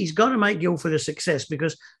now. He's got to make Guildford a success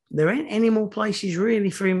because there ain't any more places really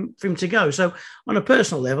for him to go. So on a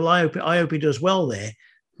personal level, I hope he does well there.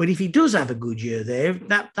 But if he does have a good year there,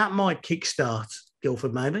 that might kickstart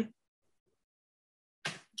Guildford maybe.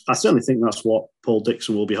 I certainly think that's what Paul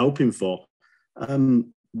Dixon will be hoping for.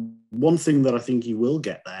 One thing that I think he will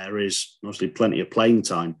get there is obviously plenty of playing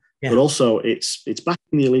time, but also it's back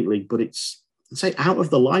in the Elite League, but it's, say, out of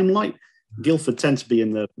the limelight. Guildford tend to be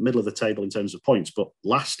in the middle of the table in terms of points, but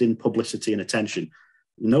last in publicity and attention.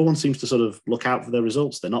 No one seems to sort of look out for their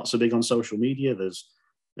results. They're not so big on social media.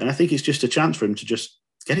 And I think it's just a chance for him to just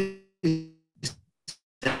get his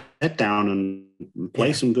head down and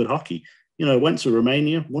play some good hockey. Went to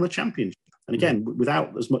Romania, won a championship. And again,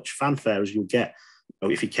 without as much fanfare as you'll get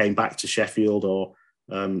if he came back to Sheffield or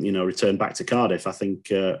returned back to Cardiff. I think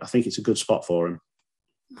it's a good spot for him.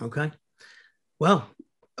 Okay. Well,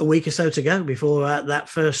 a week or so to go before that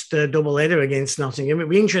first double header against Nottingham. It'll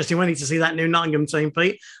be interesting, won't it, to see that new Nottingham team,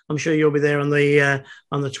 Pete. I'm sure you'll be there on the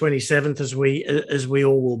 27th, as we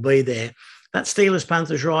all will be there. That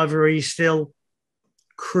Steelers-Panthers rivalry is still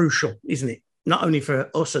crucial, isn't it? Not only for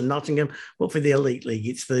us and Nottingham, but for the Elite League.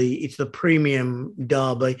 It's the premium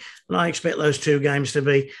derby, and I expect those two games to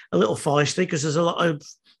be a little feisty because there's a lot of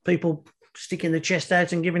people sticking the chest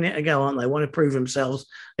out and giving it a go, aren't they? Want to prove themselves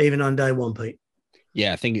even on day one, Pete.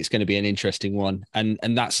 Yeah, I think it's going to be an interesting one, and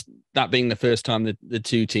that being the first time that the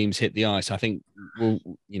two teams hit the ice. I think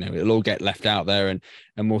it'll all get left out there, and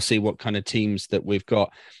we'll see what kind of teams that we've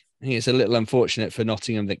got. I think it's a little unfortunate for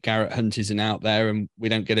Nottingham that Garrett Hunt isn't out there, and we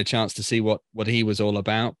don't get a chance to see what he was all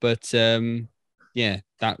about. But that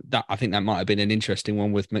I think that might have been an interesting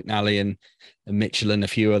one with McNally and Mitchell and a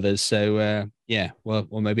few others. So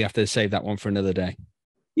we'll maybe have to save that one for another day.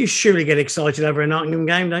 You surely get excited over a Nottingham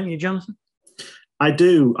game, don't you, Jonathan? I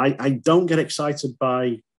do. I don't get excited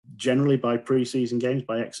generally by pre-season games,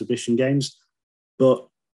 by exhibition games, but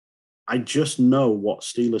I just know what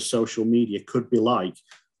Steelers social media could be like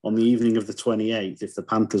on the evening of the 28th if the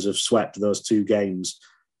Panthers have swept those two games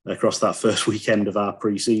across that first weekend of our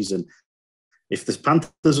pre-season. If the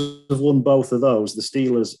Panthers have won both of those, the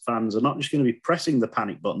Steelers fans are not just going to be pressing the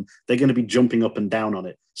panic button, they're going to be jumping up and down on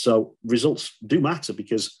it. So results do matter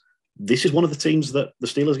because this is one of the teams that the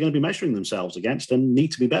Steelers are going to be measuring themselves against and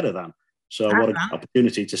need to be better than. So what an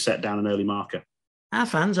opportunity to set down an early marker. Our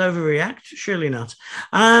fans overreact? Surely not.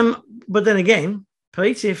 But then again,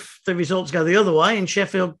 Pete, if the results go the other way and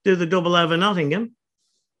Sheffield do the double over Nottingham,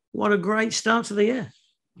 what a great start to the year.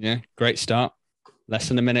 Yeah, great start. Less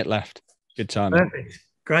than a minute left. Good timing. Perfect.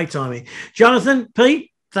 Great timing. Jonathan,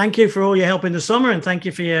 Pete, thank you for all your help in the summer and thank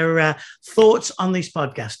you for your thoughts on this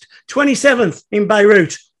podcast. 27th in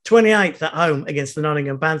Beirut, 28th at home against the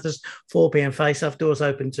Nottingham Panthers, 4 p.m. face-off, doors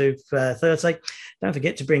open to 30. Don't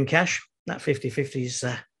forget to bring cash. That 50-50 is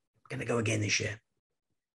going to go again this year.